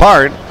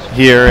part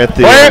here at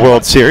the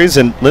World Series,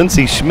 and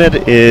Lindsay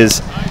Schmidt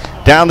is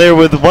down there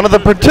with one of the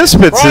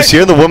participants this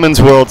year, the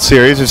Women's World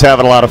Series, who's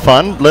having a lot of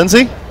fun.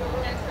 Lindsay?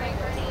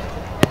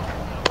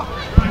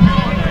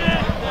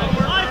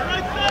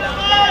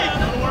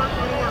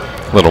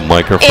 Little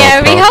microphone. Yeah,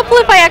 it would be helpful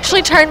if I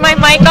actually turned my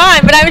mic on,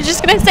 but I was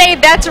just going to say,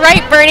 that's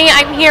right, Bernie.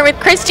 I'm here with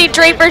Christy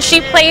Draper.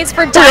 She plays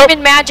for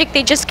Diamond Magic.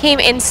 They just came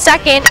in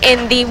second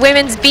in the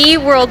Women's B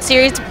World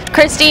Series.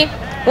 Christy,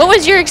 what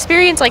was your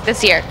experience like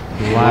this year?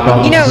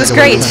 You know, it was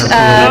great.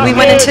 We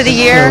went into the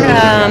year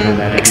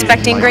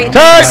expecting great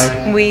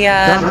things. We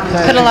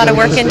put a lot of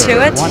work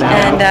into it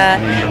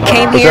and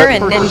came here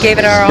and gave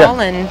it our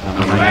all and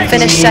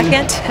finished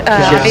second,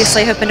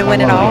 obviously hoping to win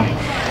it all.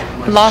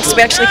 Lost.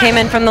 We actually came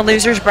in from the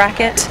losers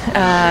bracket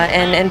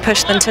and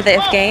pushed them to the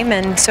if game,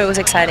 and so it was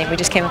exciting. We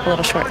just came up a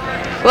little short.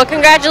 Well,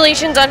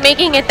 congratulations on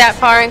making it that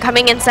far and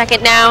coming in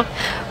second now.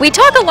 We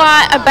talk a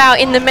lot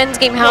about in the men's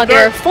game how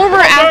there are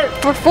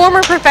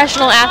former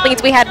professional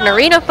athletes. We had an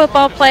arena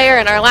football player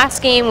in our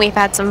last game. We've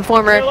had some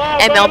former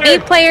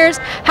MLB players.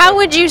 How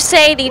would you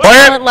say the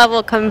talent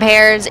level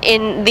compares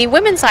in the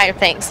women's side of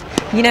things?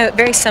 You know,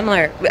 very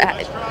similar.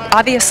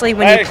 Obviously,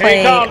 when you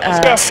play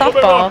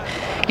softball,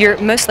 you're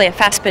mostly a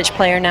fast pitch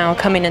player now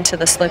coming into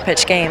the slow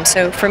pitch game.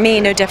 So for me,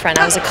 no different.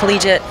 I was a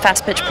collegiate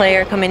fast pitch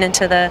player coming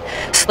into the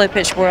slow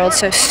pitch world.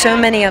 So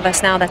many of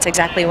us now, that's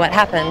exactly what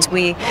happens.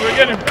 We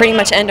pretty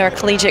much end our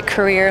collegiate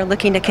career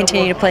looking to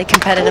continue to play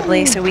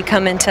competitively. So we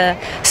come into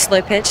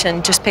slow pitch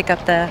and just pick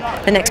up the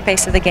next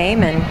pace of the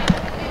game and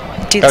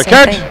do the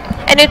same thing.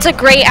 And it's a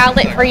great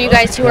outlet for you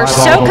guys who are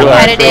so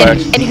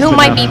competitive and who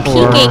might be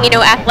peaking, you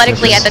know,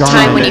 athletically at the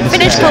time when you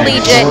finish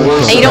collegiate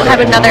and you don't have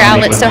another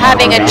outlet. So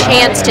having a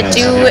chance to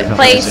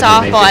play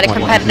softball at a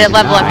competitive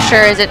level, I'm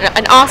sure, is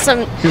an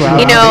awesome,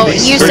 you know,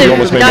 use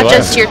of not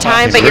just your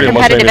time but your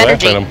competitive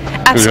energy.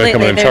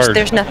 Absolutely,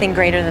 there's nothing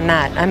greater than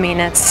that. I mean,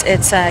 it's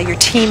your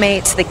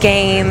teammates, the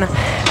game,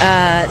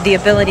 the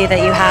ability that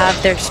you have.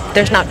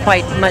 There's not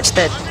quite much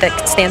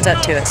that stands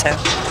up to it. So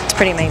it's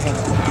pretty amazing.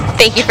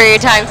 Thank you for your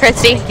time,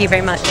 Christy. Thank you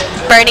very much.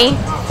 Bernie.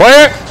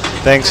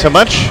 Thanks so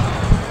much.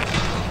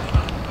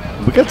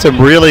 We got some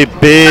really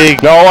big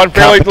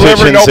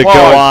competitions that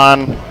go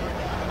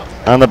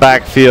on the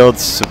backfield.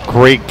 Some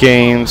great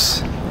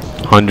games.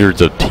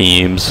 Hundreds of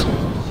teams.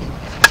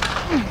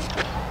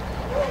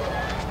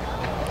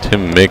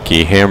 Tim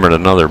Mickey hammered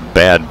another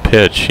bad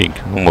pitch. He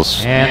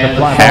almost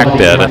hacked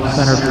at it.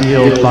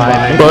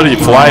 But he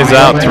flies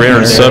out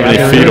 370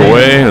 feet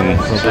away, and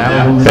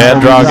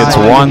Bad Draw gets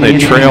one. They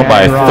trail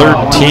by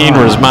 13.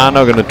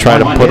 Resmondo going to try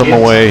to put them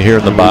away here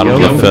in the bottom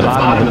of the fifth.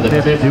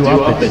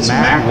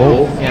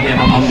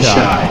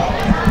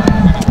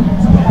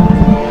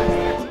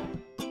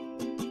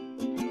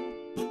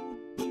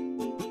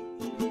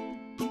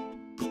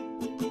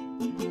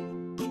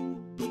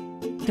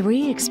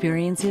 Three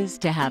experiences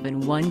to have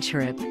in one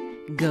trip.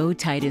 Go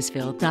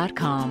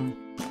Titusville.com.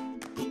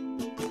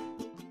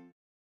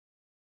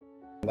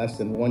 Less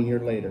than 1 year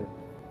later,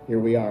 here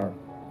we are.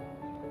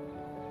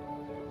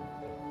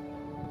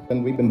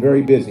 And we've been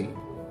very busy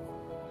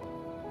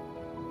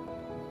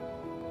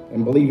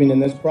and believing in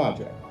this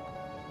project,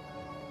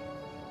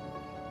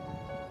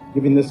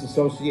 giving this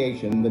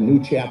association the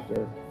new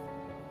chapter.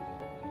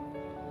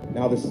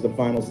 Now this is the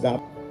final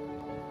stop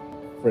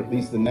for at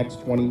least the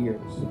next 20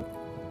 years.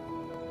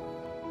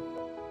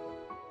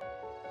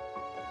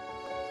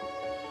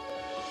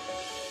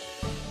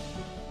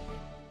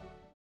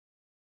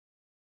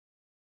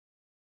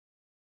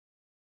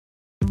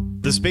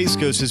 The Space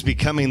Ghost is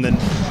becoming the...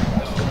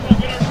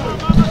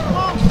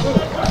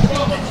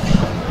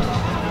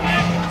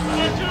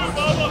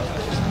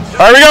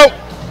 All right, we go.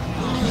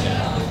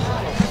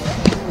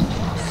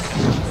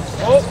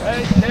 Oh,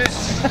 hey,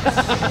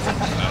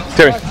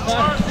 Timmy.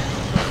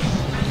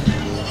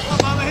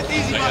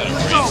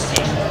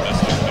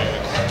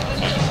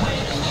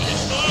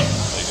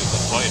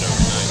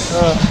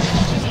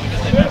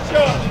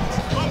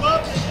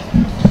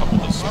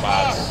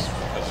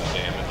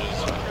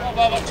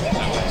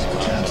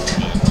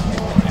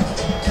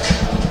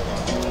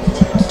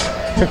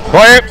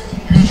 Quiet.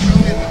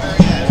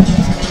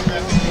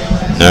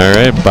 All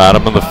right,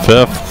 bottom of the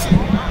fifth.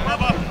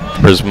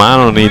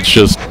 Resmondo needs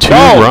just 2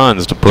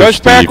 runs to push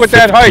the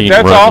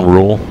 15-run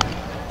rule.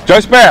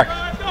 Just back.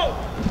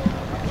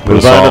 Put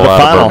us all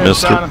out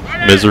of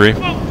our misery.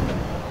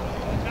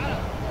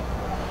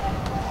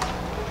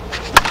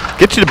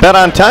 Get you to bet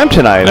on time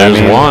tonight.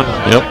 There's one.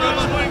 Yep.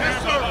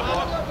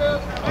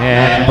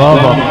 And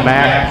Bubba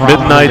Mac.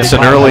 Midnight's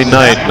an early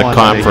night in the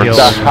conference.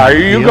 The higher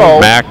you go,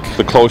 Mac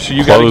the closer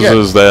you gotta get.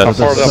 closes that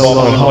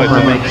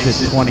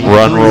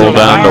run rule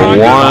down to 1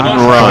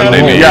 run.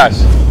 They need.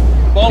 Yes.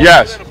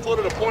 Yes.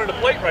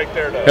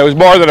 It was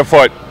more than a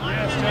foot.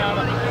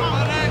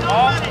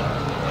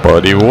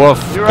 Buddy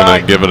Wolf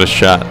gonna give it a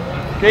shot.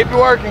 Keep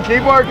working,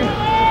 keep working.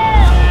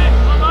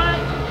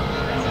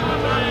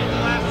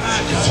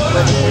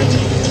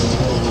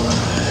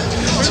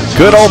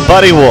 Good old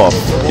Buddy Wolf.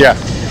 Yeah.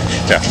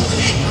 Yeah.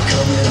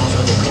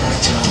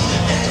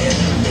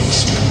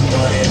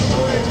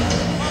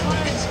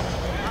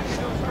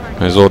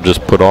 Might as well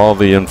just put all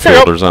the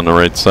infielders on the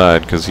right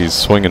side because he's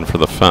swinging for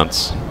the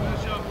fence.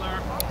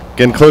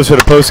 Getting closer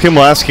to postgame.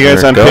 We'll ask you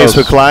guys on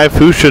Facebook Live,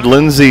 who should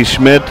Lindsay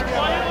Schmidt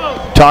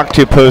talk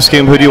to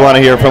postgame? Who do you want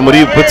to hear from?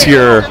 What's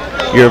your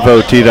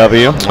vote,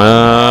 TW?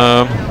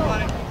 How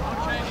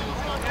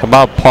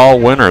about Paul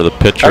Winter, the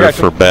pitcher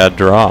for Bad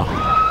Draw?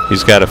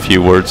 He's got a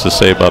few words to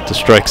say about the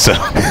strike zone.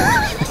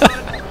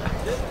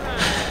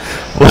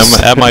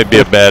 That might be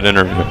a bad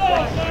interview.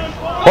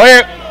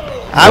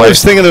 I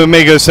was thinking that we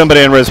may go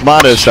somebody on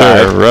Resmondo's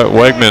side.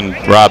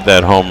 Wegman robbed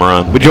that home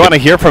run. Would you want to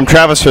hear from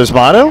Travis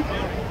Resmondo?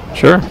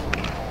 Sure.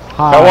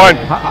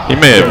 He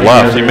may have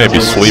left. He may be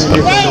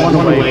sleeping.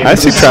 I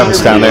see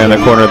Travis down there in the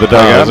corner of the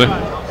dugout.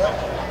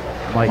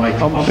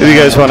 Who do you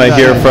guys want to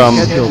hear from?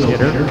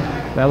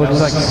 That looks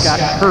like Scott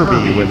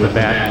Kirby with the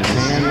bat in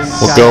his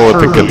hands. We'll go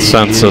with the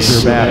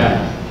consensus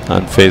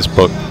on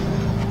Facebook.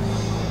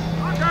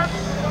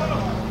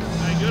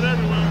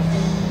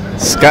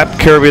 Scott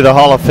Kirby, the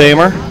Hall of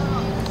Famer.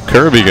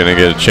 Kirby going to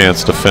get a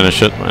chance to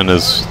finish it in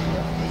his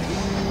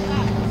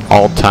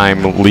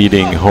all-time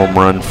leading home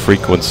run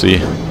frequency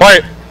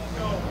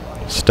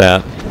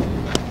stat.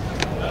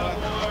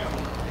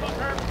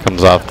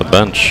 Comes off the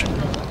bench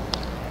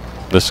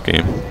this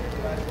game.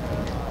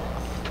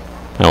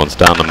 That one's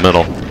down the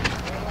middle.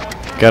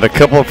 Got a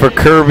couple for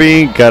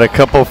Kirby. Got a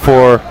couple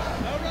for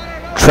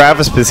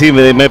Travis.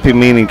 They might be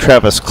meaning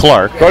Travis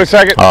Clark. Go to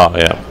second. Oh,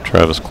 yeah.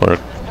 Travis Clark.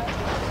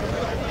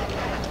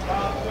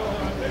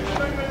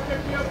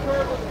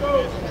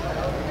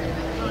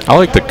 I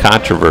like the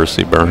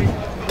controversy, Bern.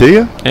 Do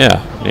you?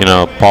 Yeah. You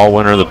know, Paul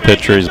Winter, the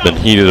pitcher, has been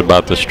heated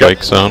about the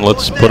strike zone.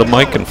 Let's put a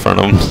mic in front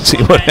of him and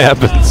see what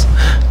happens.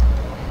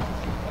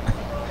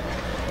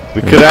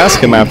 We could ask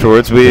him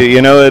afterwards.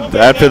 You know,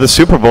 after the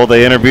Super Bowl,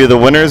 they interview the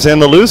winners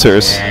and the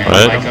losers.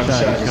 Right.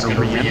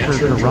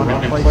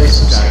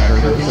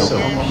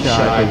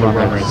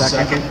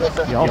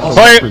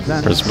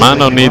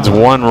 Resmondo needs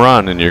 1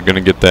 run, and you're going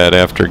to get that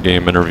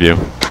after-game interview.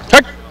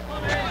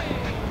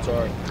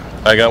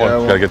 I got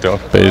one. Gotta get that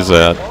one. Pays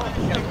that.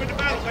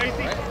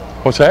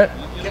 What's that?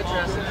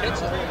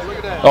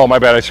 Oh, my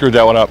bad. I screwed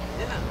that one up.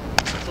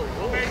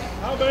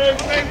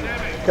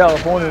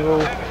 California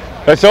rule.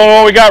 That's the only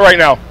one we got right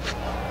now.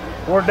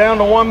 We're down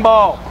to 1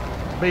 ball.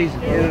 Beasley,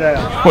 get it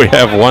out. We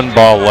have 1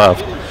 ball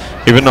left.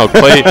 Even though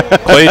Clay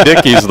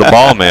Dickey's the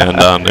ball man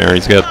down there,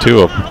 he's got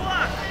 2 of them.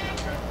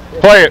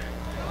 Play it.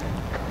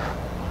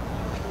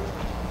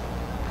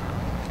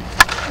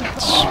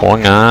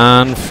 Swung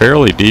on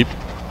fairly deep.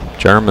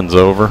 German's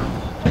over.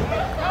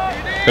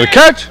 Good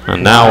catch.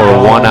 And now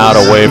we're 1 out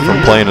away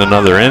from playing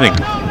another inning.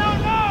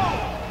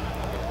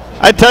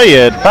 I tell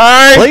you,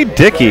 Clay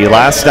Dickey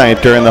last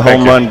night during the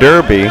home run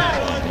derby,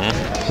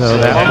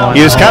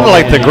 he was kind of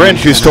like the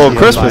Grinch who stole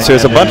Christmas.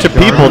 There's a bunch of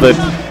people that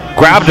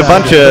grabbed a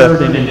bunch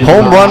of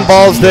home run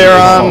balls there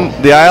on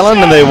the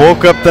island, and they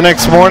woke up the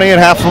next morning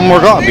and half of them were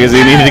gone because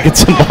he needed to get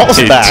some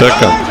balls back. He took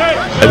them.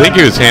 I think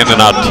he was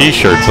handing out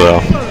T-shirts, though.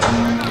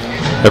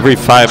 Every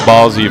 5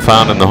 balls you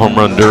found in the home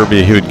run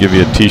derby, he would give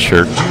you a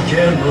T-shirt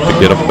to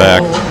get them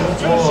back.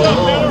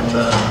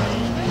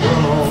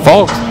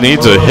 Falk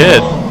needs a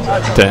hit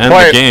to end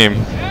the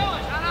game.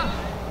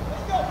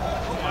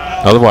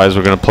 Otherwise,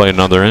 we're going to play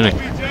another inning.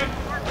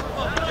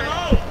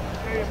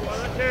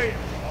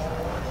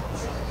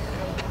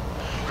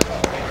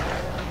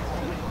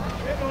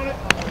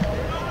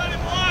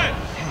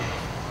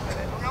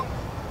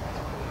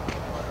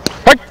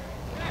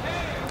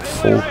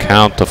 Full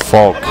count to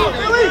Falk.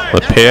 The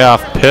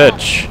payoff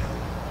pitch.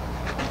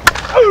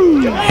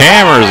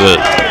 Hammers it.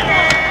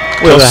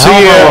 We'll see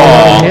you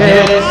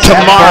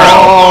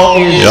tomorrow.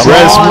 Yep.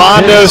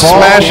 Resmondo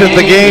smashes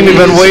the game you've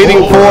been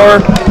waiting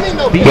for.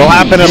 Will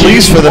happen at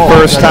least for the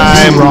first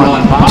time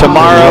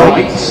tomorrow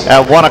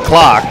at 1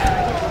 o'clock.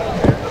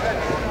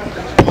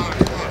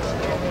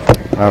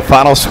 Our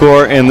final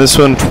score in this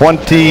one,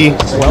 25-9.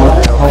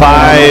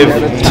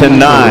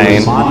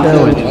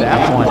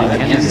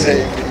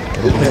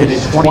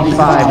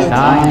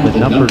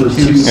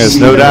 There's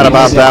no doubt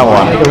about that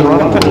one.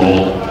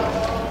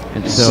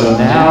 And so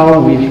now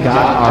we've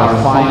got our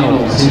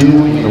final 2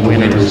 in the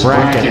winner's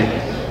bracket.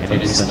 And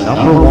it's the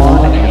number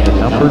 1 and the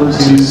number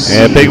 2 seed.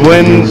 And a big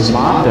win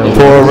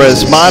for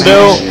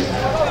Resmondo.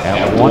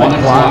 At 1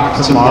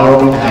 o'clock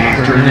tomorrow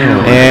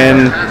afternoon.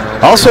 And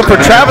also for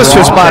Travis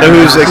Resmondo,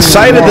 who's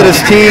excited that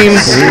his team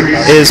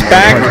is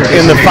back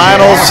in the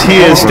finals.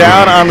 He is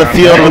down on the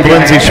field with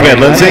Lindsay Schmidt.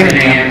 Lindsay?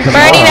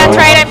 Bernie, that's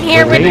right. I'm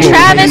here with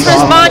Travis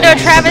Resmondo.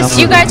 Travis,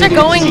 you guys are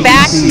going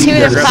back to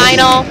the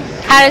final.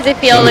 How does it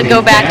feel to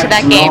go back to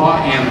that game?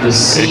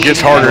 It gets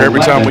harder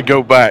every time we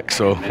go back,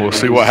 so we'll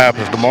see what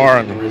happens tomorrow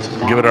and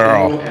give it our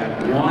all. All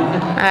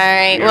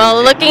right.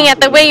 Well, looking at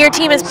the way your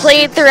team has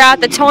played throughout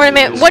the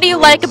tournament, what do you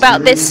like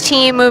about this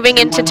team moving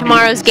into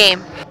tomorrow's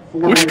game?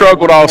 We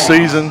struggled all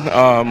season.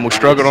 We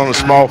struggled on the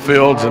small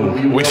fields,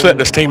 and we set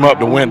this team up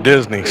to win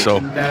Disney. So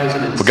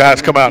if the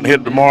guys come out and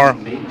hit tomorrow,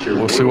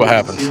 we'll see what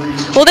happens.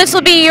 Well, this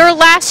will be your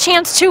last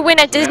chance to win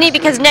at Disney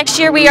because next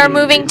year we are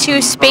moving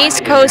to Space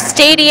Coast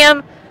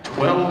Stadium.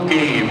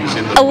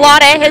 A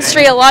lot of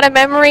history, a lot of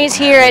memories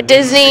here at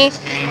Disney.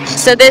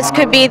 So this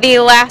could be the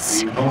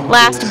last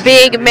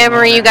big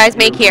memory you guys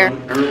make here.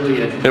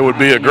 It would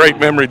be a great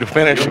memory to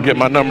finish and get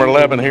my number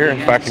 11 here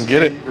if I can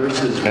get it.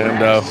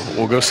 And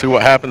we'll go see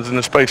what happens in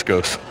the Space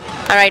Coast.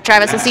 All right,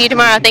 Travis, we'll see you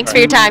tomorrow. Thanks for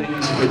your time.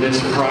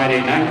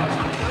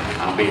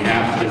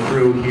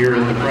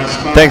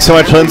 Thanks so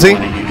much, Lindsay.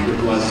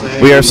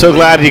 We are so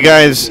glad you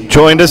guys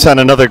joined us on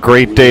another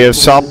great day of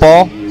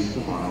softball.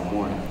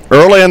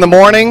 Early in the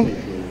morning,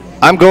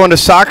 I'm going to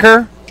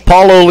soccer.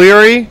 Paul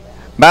O'Leary,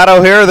 Matt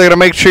O'Hare, they're going to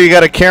make sure you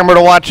got a camera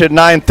to watch at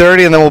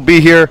 9:30, and then we'll be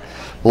here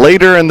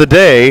later in the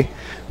day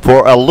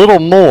for a little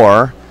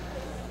more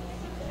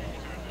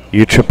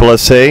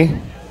USSSA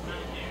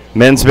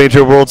Men's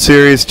Major World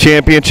Series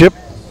Championship.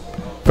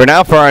 For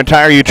now, for our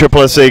entire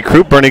USSSA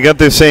crew, Bernie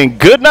Gunther saying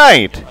good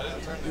night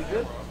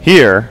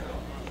here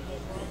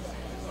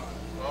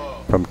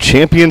from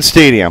Champion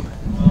Stadium.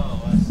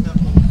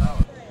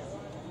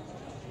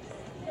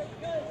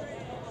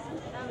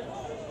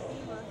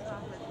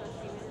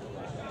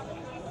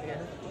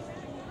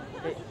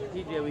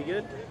 TJ, we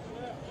good?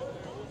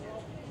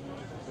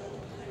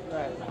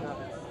 Right.